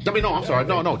 I mean, no, I'm sorry.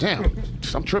 No, damn.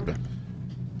 I'm tripping.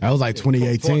 That was like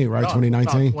 2018, right?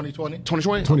 2019? 2020.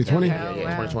 2020? 2020? Yeah, Oh,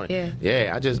 wow. 2020.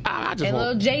 Yeah, I just And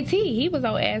want... little JT, he was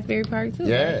on Asbury Park too.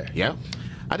 Yeah.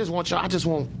 I just want y'all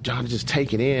to just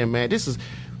take it in, man. This is...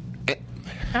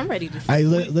 I'm ready to see. Hey,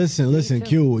 listen,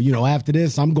 Q. You know, after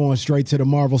this, I'm going straight to the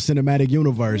Marvel Cinematic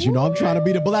Universe. You know, I'm trying to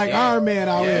be the Black Iron Man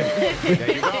out here.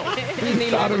 There you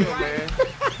go. Man.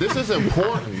 This is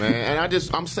important, man. And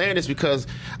I'm saying this because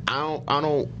I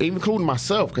don't even including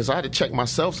myself, because I had to check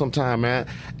myself sometime, man.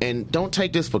 And don't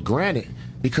take this for granted,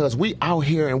 because we out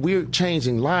here and we're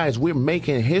changing lives. We're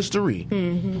making history.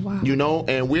 Mm-hmm. Wow. You know,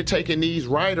 and we're taking these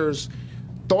writers'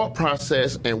 thought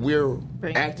process and we're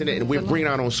acting it and we're bringing it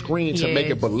out on screen to make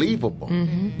it believable.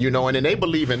 Mm-hmm. You know, and then they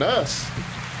believe in us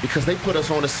because they put us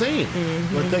on the scene.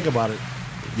 But think about it.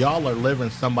 Y'all are living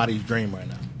somebody's dream right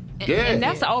now. And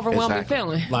that's an overwhelming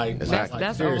feeling. Like, Exactly.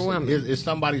 That's seriously, overwhelming. it's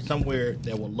somebody somewhere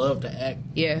that would love to act,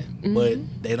 Yeah. but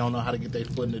they don't know how to get their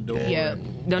foot in the door. Yeah.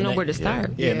 Don't know where to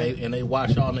start. Yeah, and they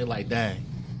watch y'all and they like, dang,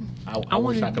 I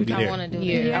wish I could be I there. want to do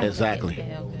Yeah. that. Exactly.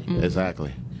 Yeah, okay.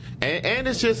 Exactly. And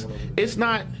it's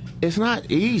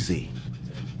not easy.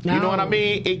 You know what I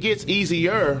mean? It gets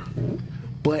easier,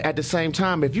 but at the same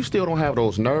time, if you still don't have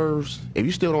those nerves, if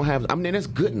you still don't have, I mean, it's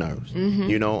good nerves,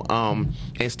 you know,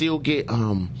 and still get,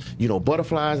 you know,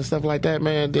 butterflies and stuff like that,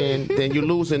 man, then you're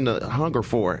losing the hunger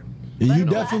for it. You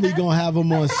definitely gonna have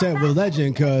him on set with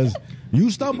Legend because you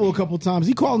stumble a couple times.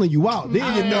 He calling you out.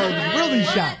 Then your nerves really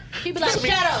shot. He be like, shut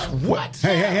up. What?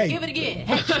 Hey. Give it again.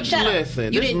 Hey, shut Listen,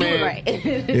 up. You this didn't man- do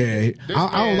it right. Yeah,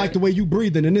 I don't like the way you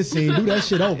breathing in this scene. Do that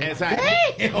shit over.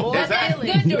 Exactly. That's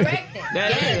good directing.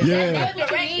 Yeah. That's good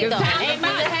directing, though. Ain't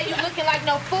mean to have you looking like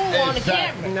no fool on the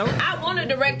camera. No. I want a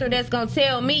director that's gonna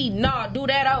tell me, no, do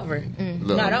that over.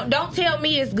 No, don't tell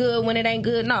me it's good when it ain't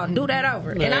good. No, do that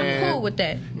over. And I'm Man. cool with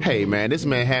that. Hey, man, this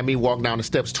man had me walk down the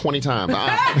steps 20 times.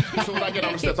 As soon as I get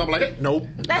on the steps, I'm like, nope.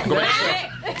 Go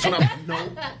back. So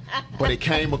nope. But it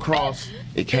came across.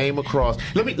 Let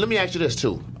me ask you this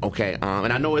too, okay?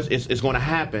 And I know it's going to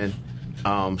happen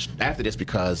after this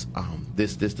because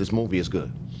this movie is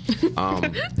good.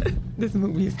 This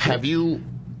movie is Have you,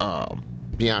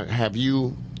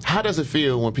 Bianca, how does it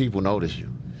feel when people notice you?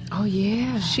 Oh,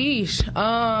 yeah. Sheesh.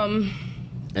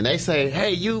 And they say,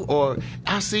 "Hey, you," or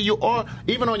 "I see you," or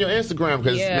even on your Instagram,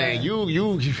 because Yeah. man, you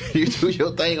do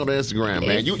your thing on Instagram,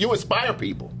 man. You inspire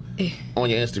people on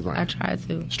your Instagram. I try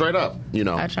to. Straight up, you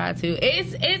know. I try to.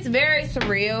 It's very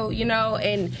surreal, you know,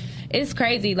 and it's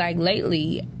crazy. Like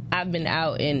lately, I've been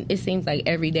out, and it seems like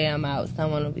every day I'm out,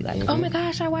 someone will be like, "Oh my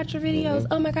gosh, I watch your videos.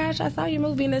 Oh my gosh, I saw your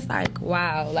movie," and it's like,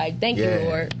 wow, like thank you, Yeah.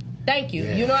 Lord, thank you.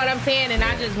 Yeah. You know what I'm saying? And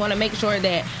I just want to make sure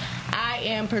that I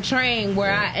am portraying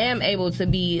where I am able to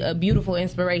be a beautiful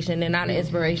inspiration and not an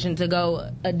inspiration to go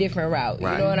a different route.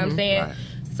 Right. You know what I'm saying? Right.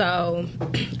 So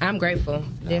I'm grateful,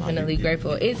 definitely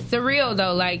grateful. It's surreal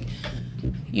though, like,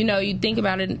 you know, you think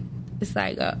about it, it's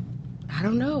like, I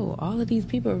don't know, all of these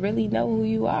people really know who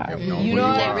you are. They know You who know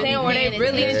you what are. I'm saying? Or they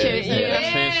really attention.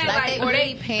 yeah, Like they or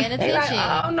really paying they like, attention.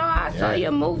 oh no, I saw Yeah.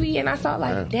 your movie and I saw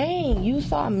like, dang, you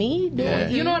saw me doing, Yeah.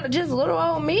 you know, just little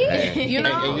old me. You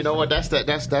know, And you know what? That's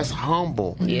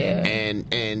humble. Yeah.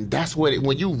 And that's what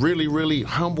when you really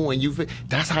humble and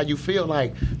that's how you feel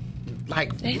like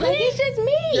it's just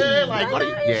me. Yeah, like what?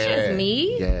 It's just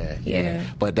me. Yeah.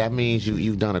 But that means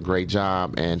you've done a great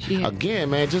job. And Yeah. again,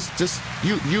 man, just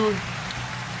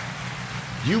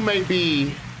you may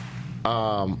be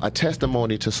a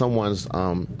testimony to someone's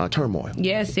turmoil.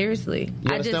 Yeah, seriously.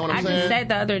 You understand what I'm I saying? just said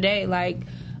the other day, like,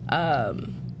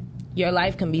 your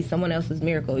life can be someone else's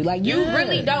miracle. Like, you Yeah.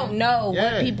 really don't know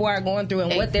Yeah. what people are going through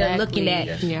and what they're looking at.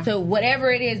 Exactly. Yeah. So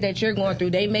whatever it is that you're going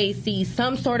through, they may see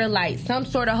some sort of light, some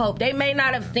sort of hope. They may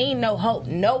not have seen no hope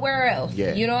nowhere else.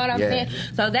 Yeah. You know what I'm Yeah. saying?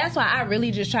 So that's why I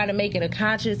really just try to make it a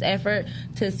conscious effort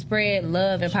to spread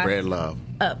love and Spread love.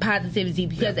 positivity,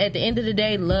 because at the end of the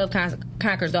day, love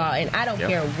conquers all, and I don't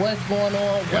care what's going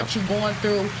on, what you're going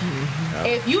through.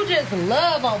 If you just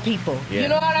love on people, you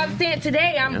know what I'm saying?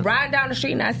 Today, I'm riding down the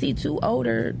street and I see two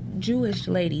older Jewish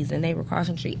ladies and they were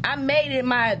crossing the street. I made it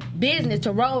my business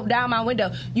to roll down my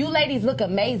window. You ladies look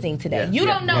amazing today. You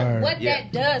don't know what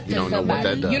that does to don't know what somebody.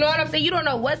 that does. You know what I'm saying? You don't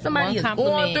know what somebody is One going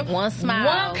compliment, through. one smile.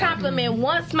 One compliment,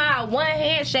 one smile, one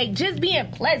handshake. Just being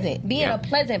pleasant, being a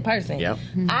pleasant person. Yep.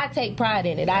 I take pride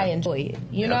in it. I enjoy it.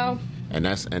 You know? And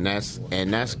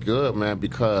that's good, man,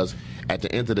 because at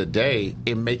the end of the day,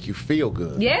 it make you feel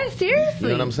good. Yeah, seriously. You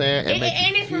know what I'm saying? It make you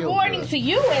And it's feel rewarding good. to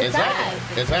you inside.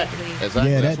 Exactly.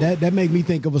 Yeah, That's that made me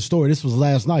think of a story. This was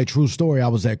last night, true story. I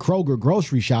was at Kroger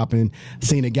grocery shopping,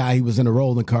 seen a guy, he was in a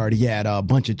rolling cart. He had a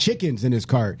bunch of chickens in his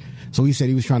cart. So he said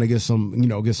he was trying to get some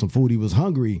food. He was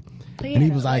hungry. And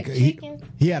he was like,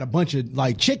 he had a bunch of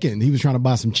like chicken. He was trying to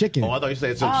buy some chicken. Oh, I thought you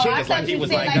said some chickens. Like he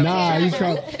was like, Nah,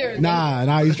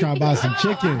 he's trying to buy some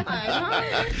chicken.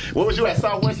 what was you at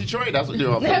Southwest Detroit? That's what you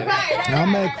were. And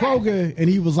I'm at Kroger, and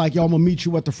he was like, yo, I'm going to meet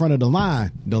you at the front of the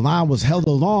line. The line was hella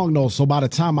long, though, so by the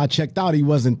time I checked out, he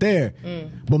wasn't there.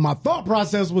 But my thought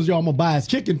process was, yo, I'm going to buy his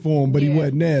chicken for him, but he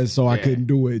wasn't there, so I couldn't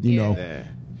do it, you know. Yeah.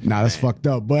 Nah, that's fucked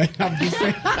up, but I'm just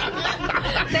saying.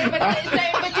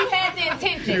 But you had the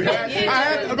intention.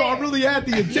 I really had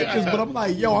the intentions, but I'm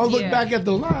like, yo, I look back at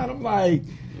the line, I'm like,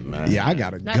 yeah, I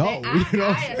got to go.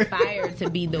 I aspire to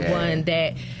be the one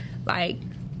that, like,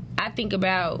 I think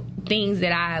about things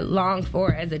that I longed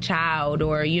for as a child,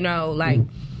 or, you know, like,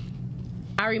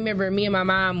 I remember me and my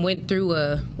mom went through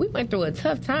a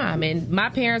tough time, and my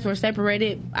parents were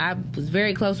separated. I was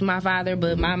very close to my father,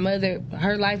 but my mother,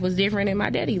 her life was different, and my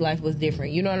daddy's life was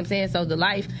different. You know what I'm saying? So the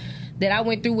life that I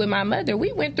went through with my mother,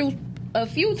 we went through a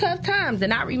few tough times,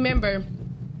 and I remember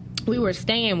we were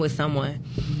staying with someone,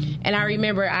 and I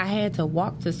remember I had to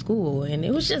walk to school, and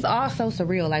it was just all so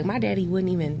surreal. Like, my daddy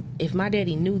wouldn't even, if my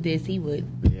daddy knew this, he would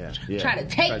try to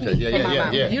take me from my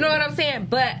mama. You know what I'm saying?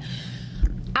 But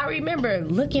I remember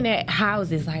looking at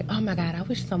houses like, oh my God, I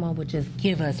wish someone would just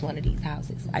give us one of these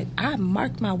houses. Like, I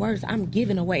marked my words, I'm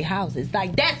giving away houses.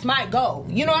 Like, that's my goal.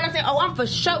 You know what I'm saying? Oh, I'm for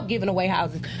sure giving away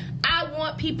houses. I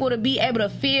want people to be able to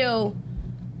feel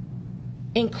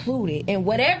included in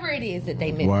whatever it is that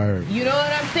they miss. Word. You know what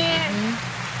I'm saying?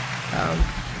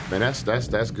 Man,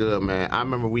 that's good, man. I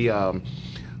remember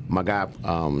my guy,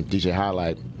 DJ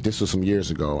Highlight, this was some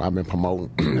years ago. I've been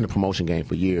promoting in the promotion game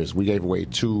for years. We gave away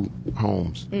 2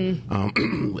 homes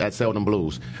at Seldom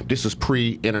Blues. This was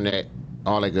pre-internet,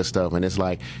 all that good stuff. And it's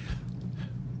like,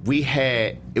 we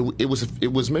had, it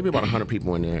was maybe about 100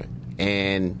 people in there,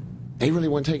 and they really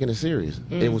weren't taking it serious.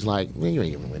 It was like, man, you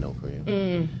ain't giving away no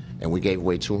crib. And we gave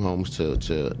away 2 homes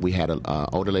to we had an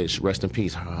older lady, rest in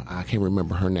peace, I can't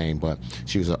remember her name, but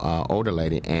she was an older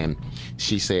lady, and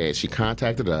she said, she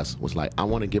contacted us, was like, I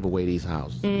want to give away these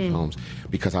houses, these homes,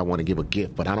 because I want to give a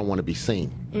gift, but I don't want to be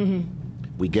seen.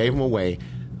 We gave them away.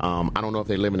 I don't know if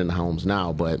they're living in the homes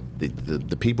now, but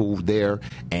the people were there,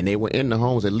 and they were in the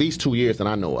homes at least 2 years that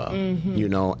I know of, you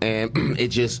know, and it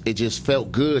just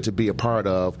felt good to be a part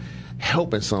of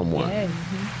helping someone,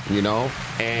 you know,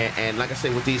 and like I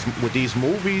said, with these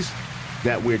movies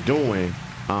that we're doing,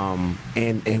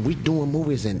 and we doing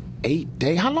movies in 8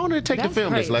 days. How long did it take to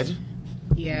film this, Legend?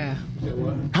 Yeah.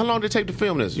 How long did it take to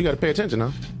film this? You got to pay attention,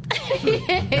 huh?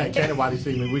 Can't nobody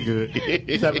see me. We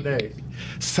good. 7 days.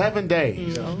 7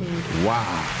 days.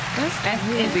 Wow. That's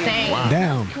insane. Wow.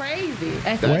 Damn. Crazy.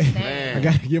 That's Wait, insane. I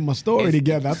got to get my story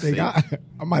together. I think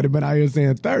I might have been out here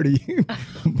saying 30,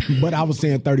 but I was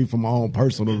saying 30 for my own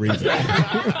personal reason.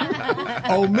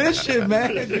 Omission,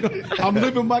 man. You know, I'm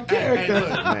living my character. Hey,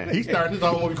 look, man. He started his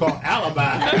own movie called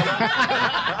Alibi.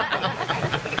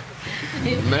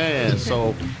 Man,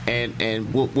 so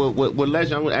and with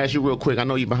Legend, I'm gonna ask you real quick. I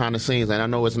know you behind the scenes, and I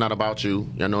know it's not about you.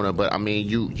 I know that, but I mean,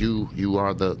 you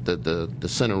are the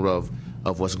center of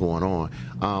what's going on.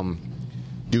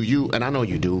 Do you? And I know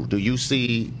you do. Do you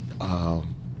see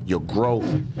your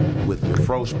growth with your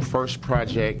first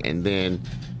project, and then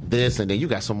this, and then you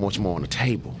got so much more on the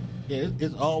table? Yeah,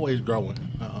 it's always growing.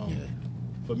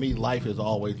 For me, life is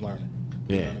always learning.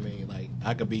 You know what I mean? Like,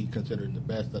 I could be considered the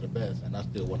best of the best, and I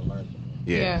still want to learn something.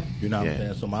 Yeah. You know what I'm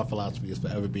saying? So my philosophy is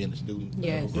forever being a student,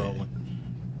 forever growing.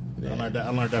 Yeah.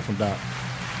 I learned that from Doc.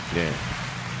 Yeah.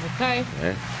 Okay.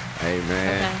 Yeah. Hey,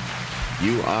 man. Okay.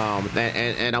 You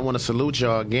and I want to salute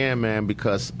y'all again, man,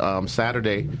 because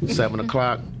Saturday 7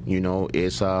 o'clock. You know,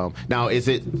 it's now is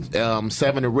it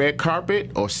 7 the red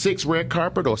carpet, or 6 red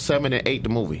carpet, or 7 and 8 the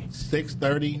movie?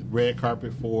 6:30 red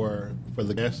carpet for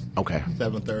the guests. Okay.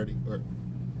 7:30 or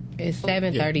It's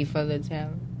 7:30 for the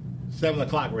talent. 7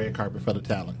 o'clock red carpet for the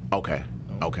talent. Okay.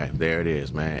 There it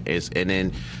is, man. And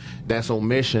then that's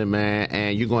Omission, man.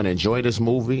 And you're going to enjoy this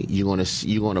movie. You're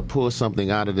going to pull something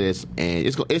out of this, and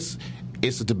it's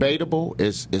debatable.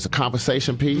 It's a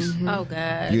conversation piece. Oh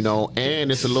gosh. You know, and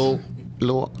it's a little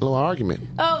argument.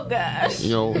 Oh gosh.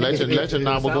 You know, Legend and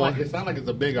I were going. It sounds like it's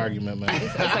a big argument, man.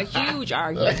 It's a huge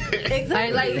argument.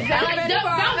 Exactly. Like, don't judge us.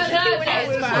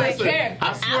 I swear,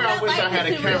 I wish I had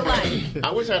a camera.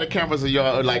 I wish I had a camera of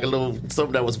y'all, like a little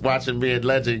something that was watching me and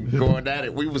Legend going at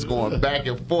it. We was going back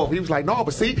and forth. He was like, "No,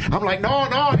 but see," I'm like, "No,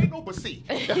 ain't no but see."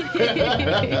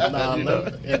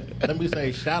 Let me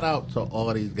say, shout out to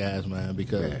all these guys, man,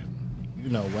 because you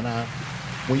know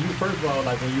when you first of all,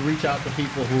 like when you reach out to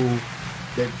people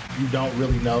that you don't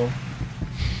really know,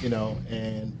 you know,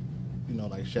 and you know,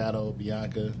 like Shadow,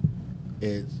 Bianca,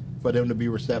 is for them to be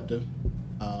receptive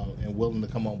and willing to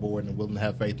come on board and willing to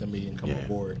have faith in me and come on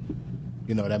board.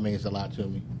 You know, that means a lot to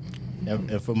me.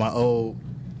 And for my old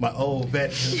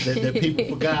vets that people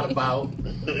forgot about,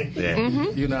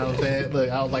 you know what I'm saying?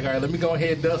 Look, I was like, all right, let me go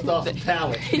ahead and dust off some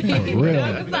talent. Really?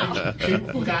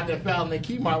 People forgot that Fallon and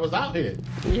Kemar was out here.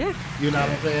 Yeah. You know what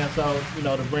I'm saying? So, you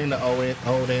know, to bring the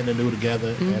old and the new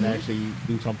together and actually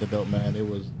do something dope, man, it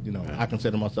was, you know, I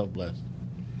consider myself blessed.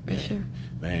 Sure.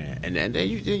 Man, and then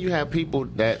you have people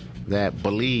that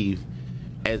believe,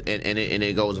 and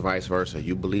it goes vice versa.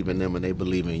 You believe in them, and they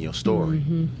believe in your story.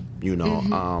 You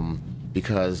know,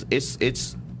 because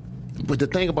it's. But the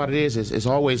thing about it is it's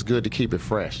always good to keep it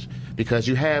fresh, because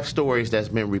you have stories that's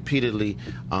been repeatedly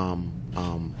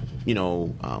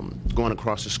going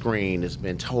across the screen, it's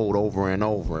been told over and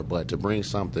over, but to bring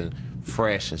something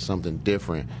fresh and something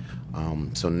different,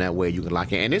 so in that way you can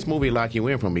lock in. And this movie lock you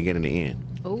in from beginning to end.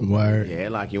 Word. Yeah,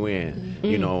 it lock you in,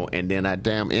 and then that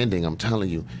damn ending, I'm telling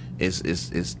you, it's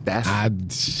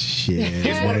Shit.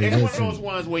 it's one of those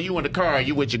ones where you in the car,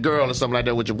 you with your girl or something like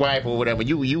that, with your wife or whatever.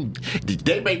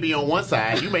 They may be on one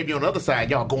side, you may be on the other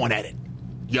side. Y'all going at it.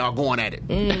 Yo,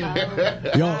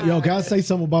 can I say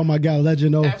something about my guy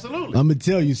Legend though? Absolutely. I'm gonna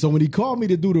tell you. So when he called me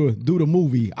to do the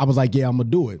movie, I was like, yeah, I'm gonna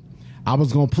do it. I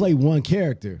was gonna play one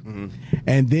character,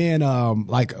 and then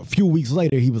like a few weeks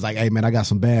later, he was like, "Hey man, I got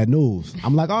some bad news."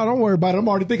 I'm like, "Oh, don't worry about it. I'm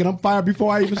already thinking I'm fired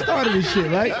before I even started this shit,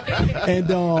 right?" And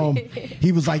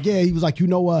he was like, "Yeah." He was like, "You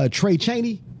know, Trey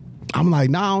Chaney?" I'm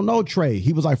like, "Nah, I don't know Trey."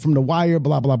 He was like, "From The Wire,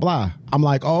 blah blah blah." I'm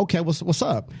like, "Oh, okay. What's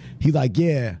up?" He's like,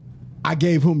 "Yeah, I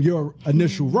gave him your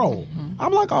initial role."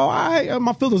 I'm like, "Oh, all right."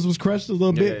 My feelings was crushed a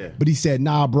little bit, but he said,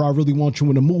 "Nah, bro, I really want you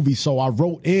in the movie." So I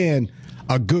wrote in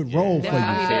a good role for you.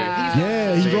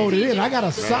 Yeah, he wrote it in. I got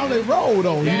a solid role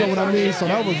though. You know what I mean? So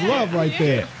that was love right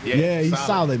there. Yeah, he's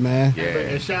solid, man. Yeah.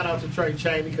 And shout out to Trey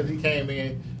Chaney because he came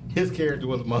in. His character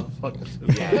was a motherfucker.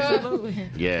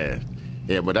 Yeah,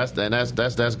 but that's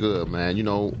good, man.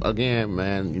 Again,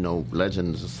 man,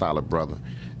 Legend is a solid brother,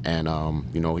 and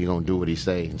he gonna do what he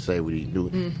say and say what he do.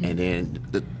 And then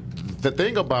the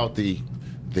thing about the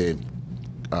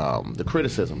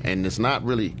criticism, and it's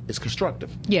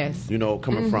constructive. Yes.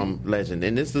 Coming from Legend,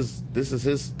 and this is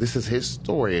his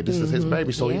story. This is his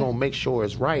baby. So he gonna make sure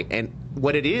it's right. And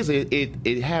what it is,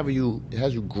 it has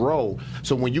you grow.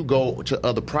 So when you go to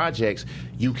other projects,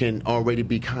 you can already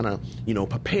be kind of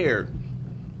prepared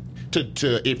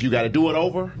to if you got to do it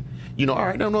over. All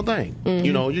right, no thing.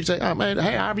 You say, "Oh man,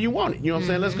 hey, however you want it." You know what I'm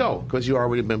saying? Let's go, because you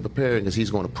already been prepared. Because he's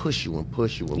going to push you and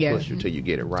push you and push you till you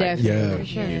get it right. Definitely.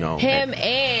 Yeah. Him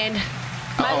and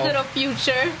my little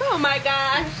Future. Oh my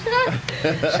gosh!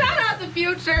 Shout out to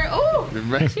Future. Ooh,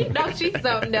 she's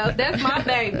something else. That's my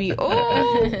baby.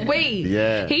 Ooh, wait.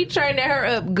 Yeah. He training her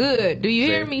up good. Do you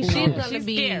hear me? She's gonna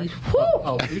be.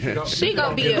 She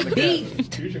gonna be a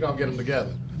beast. You should go get them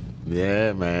together.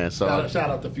 Yeah, man. So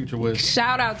shout out to Future Wiz.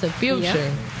 Shout out to Future.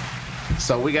 Yeah.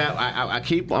 So we got. I'm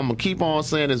gonna keep on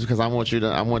saying this because I want you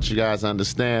guys to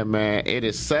understand, man. It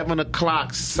is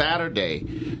 7:00 Saturday.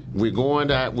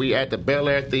 We at the Bel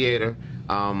Air Theater.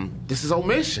 This is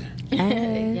Omission.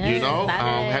 Yes,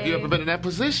 have you ever been in that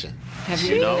position? Have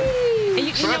you? And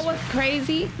you know what's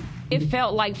crazy? It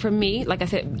felt like, for me, like I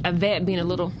said, Yvette being a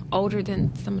little older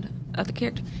than some of the other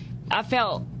characters, I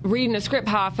felt reading the script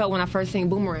how I felt when I first seen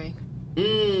Boomerang.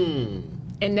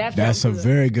 And that's a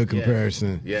very good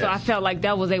comparison. Yes. So I felt like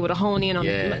that was able to hone in on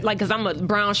because I'm a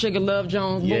Brown Sugar, Love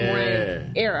Jones,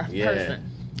 Boomerang era person.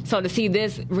 So to see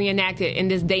this reenacted in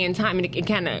this day and time, and it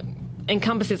kind of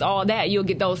encompasses all that, you'll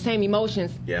get those same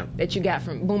emotions that you got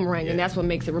from Boomerang, and that's what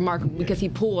makes it remarkable because he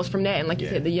pulls from that, and like you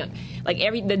said,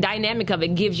 the dynamic of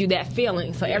it gives you that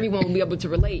feeling, so everyone will be able to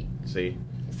relate. See,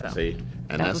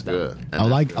 and that's good. And I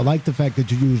like the fact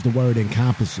that you use the word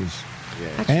encompasses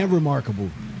and remarkable.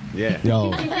 Yeah. Yo.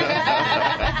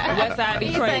 West Side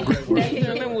Detroit.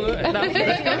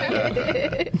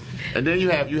 And then you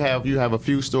have a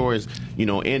few stories,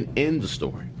 in the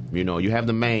story. You have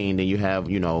the main, then you have,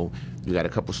 you got a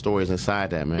couple stories inside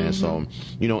that, man. So,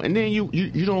 and then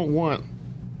you don't want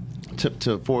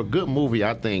to for a good movie,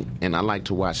 I think, and I like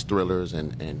to watch thrillers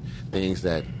and things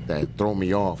that throw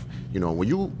me off.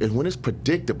 When it's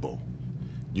predictable,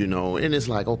 and it's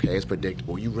like, okay, it's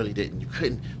predictable. You really you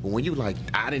couldn't. But when you like,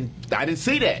 I didn't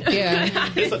see that. Yeah.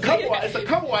 It's a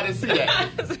couple I didn't see that.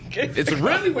 It's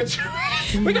really what you.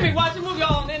 We could be watching a movie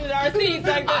all in our seats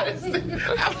like that.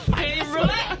 Can't even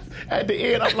relax. At the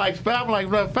end, I'm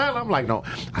like, no,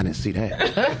 I didn't see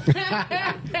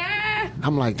that.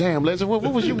 I'm like, damn, Leslie, what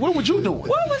was you doing? What was your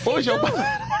doing?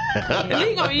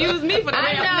 He gonna use me for the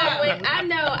I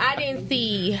know. I didn't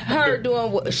see her doing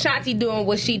Shanti doing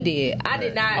what she did. I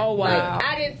did not. Oh wow!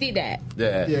 I didn't see that.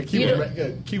 Yeah.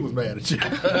 Key was mad at you.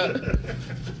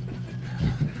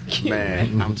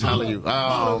 Man, I'm telling you.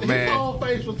 Oh, man. His whole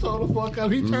face was total fuck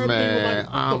up. He turned man,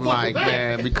 I'm like,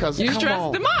 man, because you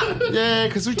stressed him out. Yeah,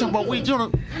 because we talking about we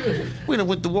done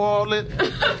went the wall. I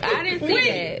didn't see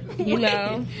that,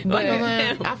 But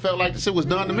I felt like the shit was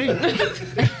done to me.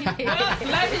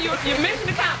 Imagine you mission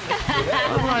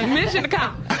accomplished. Mission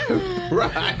accomplished.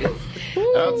 Right.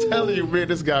 I'm telling you, man,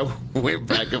 this guy went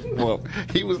back and forth.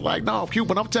 He was like, no,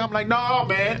 Cuban. I'm telling him, like, no,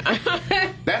 man,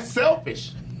 that's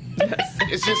selfish.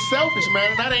 It's just selfish,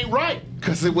 man, and that ain't right.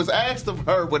 Because it was asked of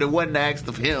her, but it wasn't asked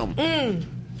of him.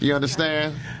 You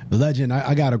understand? Legend,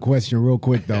 I got a question real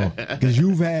quick, though, because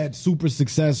you've had super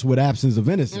success with Absence of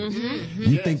Innocence.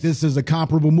 You think this is a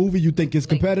comparable movie? You think it's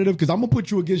competitive? Because I'm going to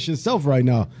put you against yourself right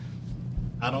now.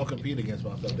 I don't compete against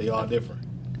myself. They are different.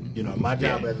 You know, my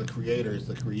job as a creator is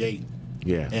to create.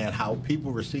 Yeah. And how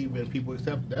people receive it and people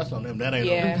accept it, that's on them. That ain't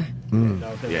on me. Yeah. You know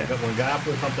what I'm saying? When God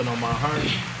put something on my heart,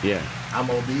 I'm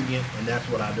obedient, and that's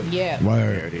what I do. Yeah.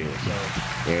 There it is.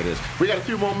 There it is. We got a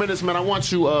few more minutes, man. I want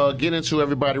to get into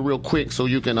everybody real quick so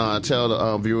you can tell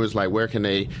the viewers, like, where can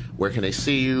they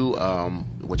see you,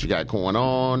 what you got going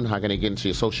on, how can they get into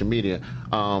your social media.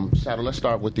 Shadow, let's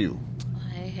start with you.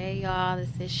 Hey y'all, this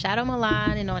is Shadow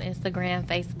Milan, and on Instagram,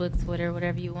 Facebook, Twitter,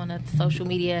 whatever you want to, social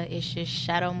media, it's just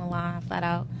Shadow Milan, flat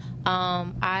out.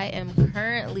 I am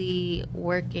currently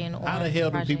working on. How the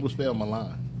hell do people spell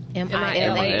Milan?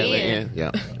 M-I-L-A-N. Yeah,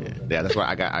 that's why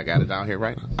I got it down here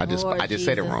right. I just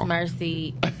said it wrong.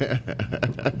 Mercy.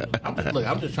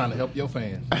 I'm just trying to help your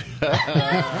fans. I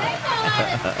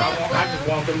just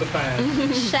want them to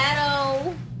find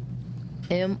Shadow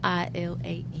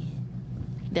M-I-L-A-N.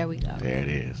 There we go. There it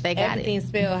is. They got Everything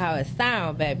spelled how it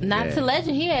sound, baby. Not to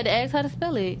Legend. He had to ask how to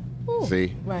spell it. Ooh.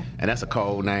 See? Right. And that's a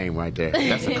cold name right there.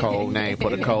 That's a cold name for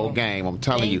the cold game. I'm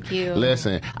telling Thank you.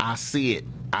 Listen, I see it.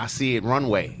 I see it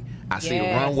runway. I see the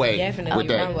Yes, runway definitely with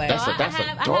that. runway. That's So a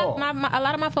dog. a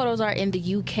lot of my photos are in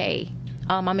the UK.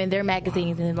 I'm in their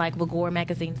magazines and like Vigor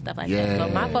magazine, stuff like that. So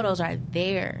my photos are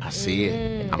there. I see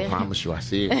it. I promise you, I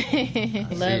see it. I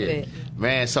Love see it.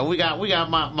 Man, so we got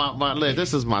my look,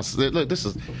 this is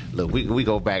we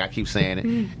go back, I keep saying it,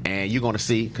 and you're gonna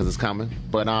see because it's coming.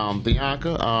 But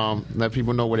Bianca, let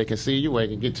people know where they can see you, where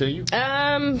they can get to you.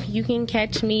 You can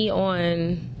catch me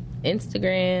on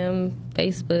Instagram,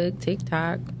 Facebook,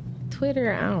 TikTok,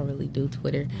 Twitter. I don't really do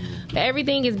Twitter. But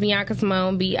everything is Bianca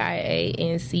Simone,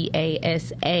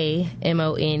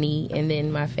 BIANCASAMONE. And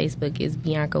then my Facebook is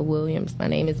Bianca Williams. My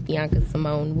name is Bianca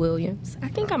Simone Williams. I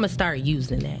think I'm going to start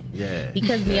using that. Yeah.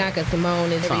 Because Bianca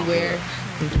Simone is everywhere.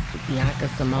 I'm just Bianca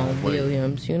Simone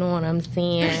Williams. You know what I'm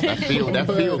saying? That feel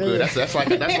good. That's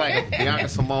like a Bianca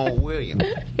Simone Williams.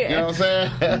 You know what I'm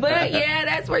saying? But yeah,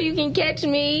 that's where you can catch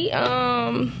me.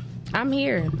 I'm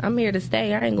here. I'm here to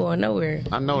stay. I ain't going nowhere.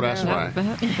 I know that's right.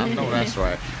 I know that's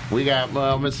right. We got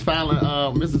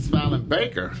Mrs. Fallon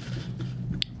Baker.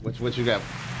 What you got?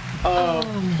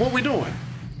 What we doing?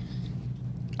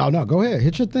 Oh no, go ahead.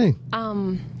 Hit your thing.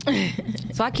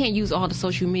 So I can't use all the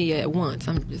social media at once.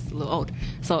 I'm just a little older.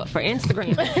 So for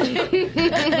Instagram,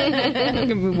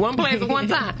 one place at one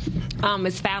time.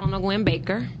 It's Fallon O'Gwen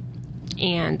Baker,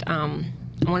 and I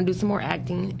want to do some more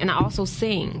acting, and I also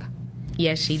sing.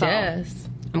 Yes, she does.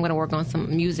 I'm going to work on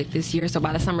some music this year, so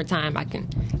by the summertime, I can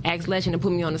ask Legend to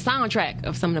put me on the soundtrack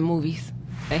of some of the movies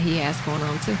that he has going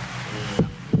on, too.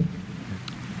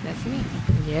 That's me.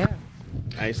 Yeah.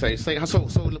 I say, so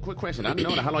quick question. I didn't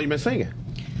know that. How long you been singing?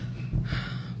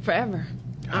 Forever.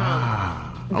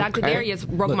 Dr. Darius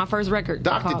broke my first record.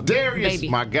 Dr. Darius, Baby.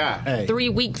 my guy. Hey, 3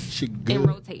 weeks in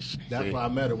rotation. that's why I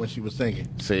met her when she was singing.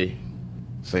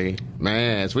 See,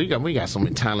 man, so we got so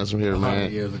many talents from here, 100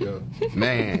 man. years ago.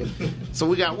 Man, so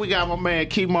we got my man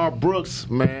Kemar Brooks,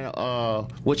 man.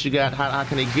 What you got? How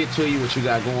can they get to you? What you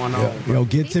got going on?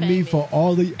 Get to me for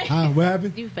all the what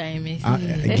happened? You famous.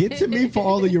 Get to me for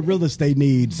all of your real estate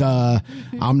needs.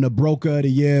 I'm the broker of the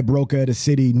year, broker of the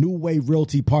city, New Way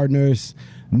Realty Partners,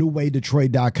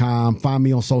 newwaydetroit.com. Find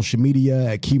me on social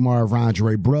media at Kemar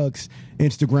Rondre Brooks,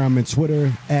 Instagram and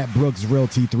Twitter at Brooks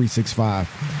Realty 365.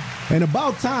 And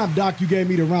about time, Doc, you gave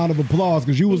me the round of applause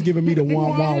because you was giving me the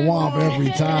womp, womp, womp every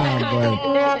time.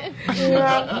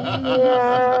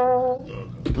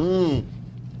 But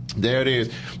There it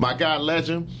is. My guy,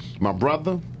 Legend, my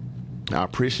brother, I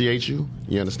appreciate you.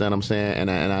 You understand what I'm saying? And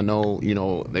I know,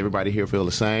 everybody here feel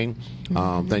the same.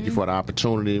 Thank you for the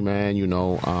opportunity, man.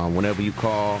 Whenever you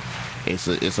call, it's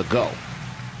a go.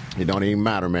 It don't even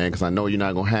matter, man, because I know you're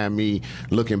not going to have me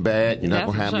looking bad. You're not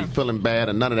going to have me feeling bad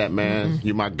or none of that, man.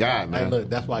 You're my guy, man. Hey, look,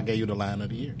 that's why I gave you the line of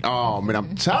the year. Oh, man,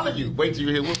 I'm telling you. Wait till you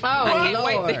hear what. Oh,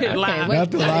 Lord.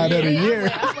 not the line of the year.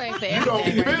 You don't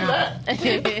feel that.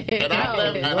 And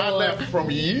I left from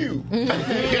you. He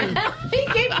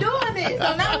keep doing it.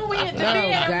 So now when we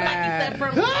intervene, everybody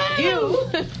from you.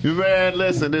 Man,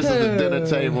 listen, this is the dinner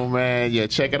table, man. Yeah,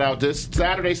 check it out. This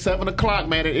Saturday, 7 o'clock,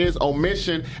 man. It is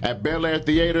Omission at Bel Air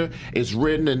Theater. It's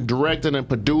written and directed and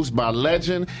produced by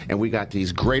Legend. And we got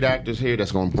these great actors here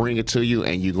that's going to bring it to you,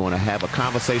 and you're going to have a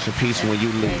conversation piece when you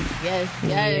leave. Yes.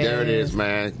 There it is,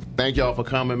 man. Thank y'all for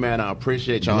coming, man. I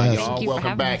appreciate y'all. Yes. Y'all Thank you for welcome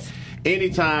having back. us.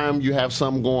 Anytime you have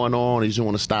something going on, you just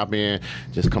want to stop in,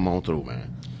 just come on through,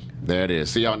 man. There it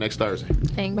is. See y'all next Thursday.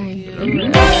 Thank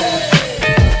you.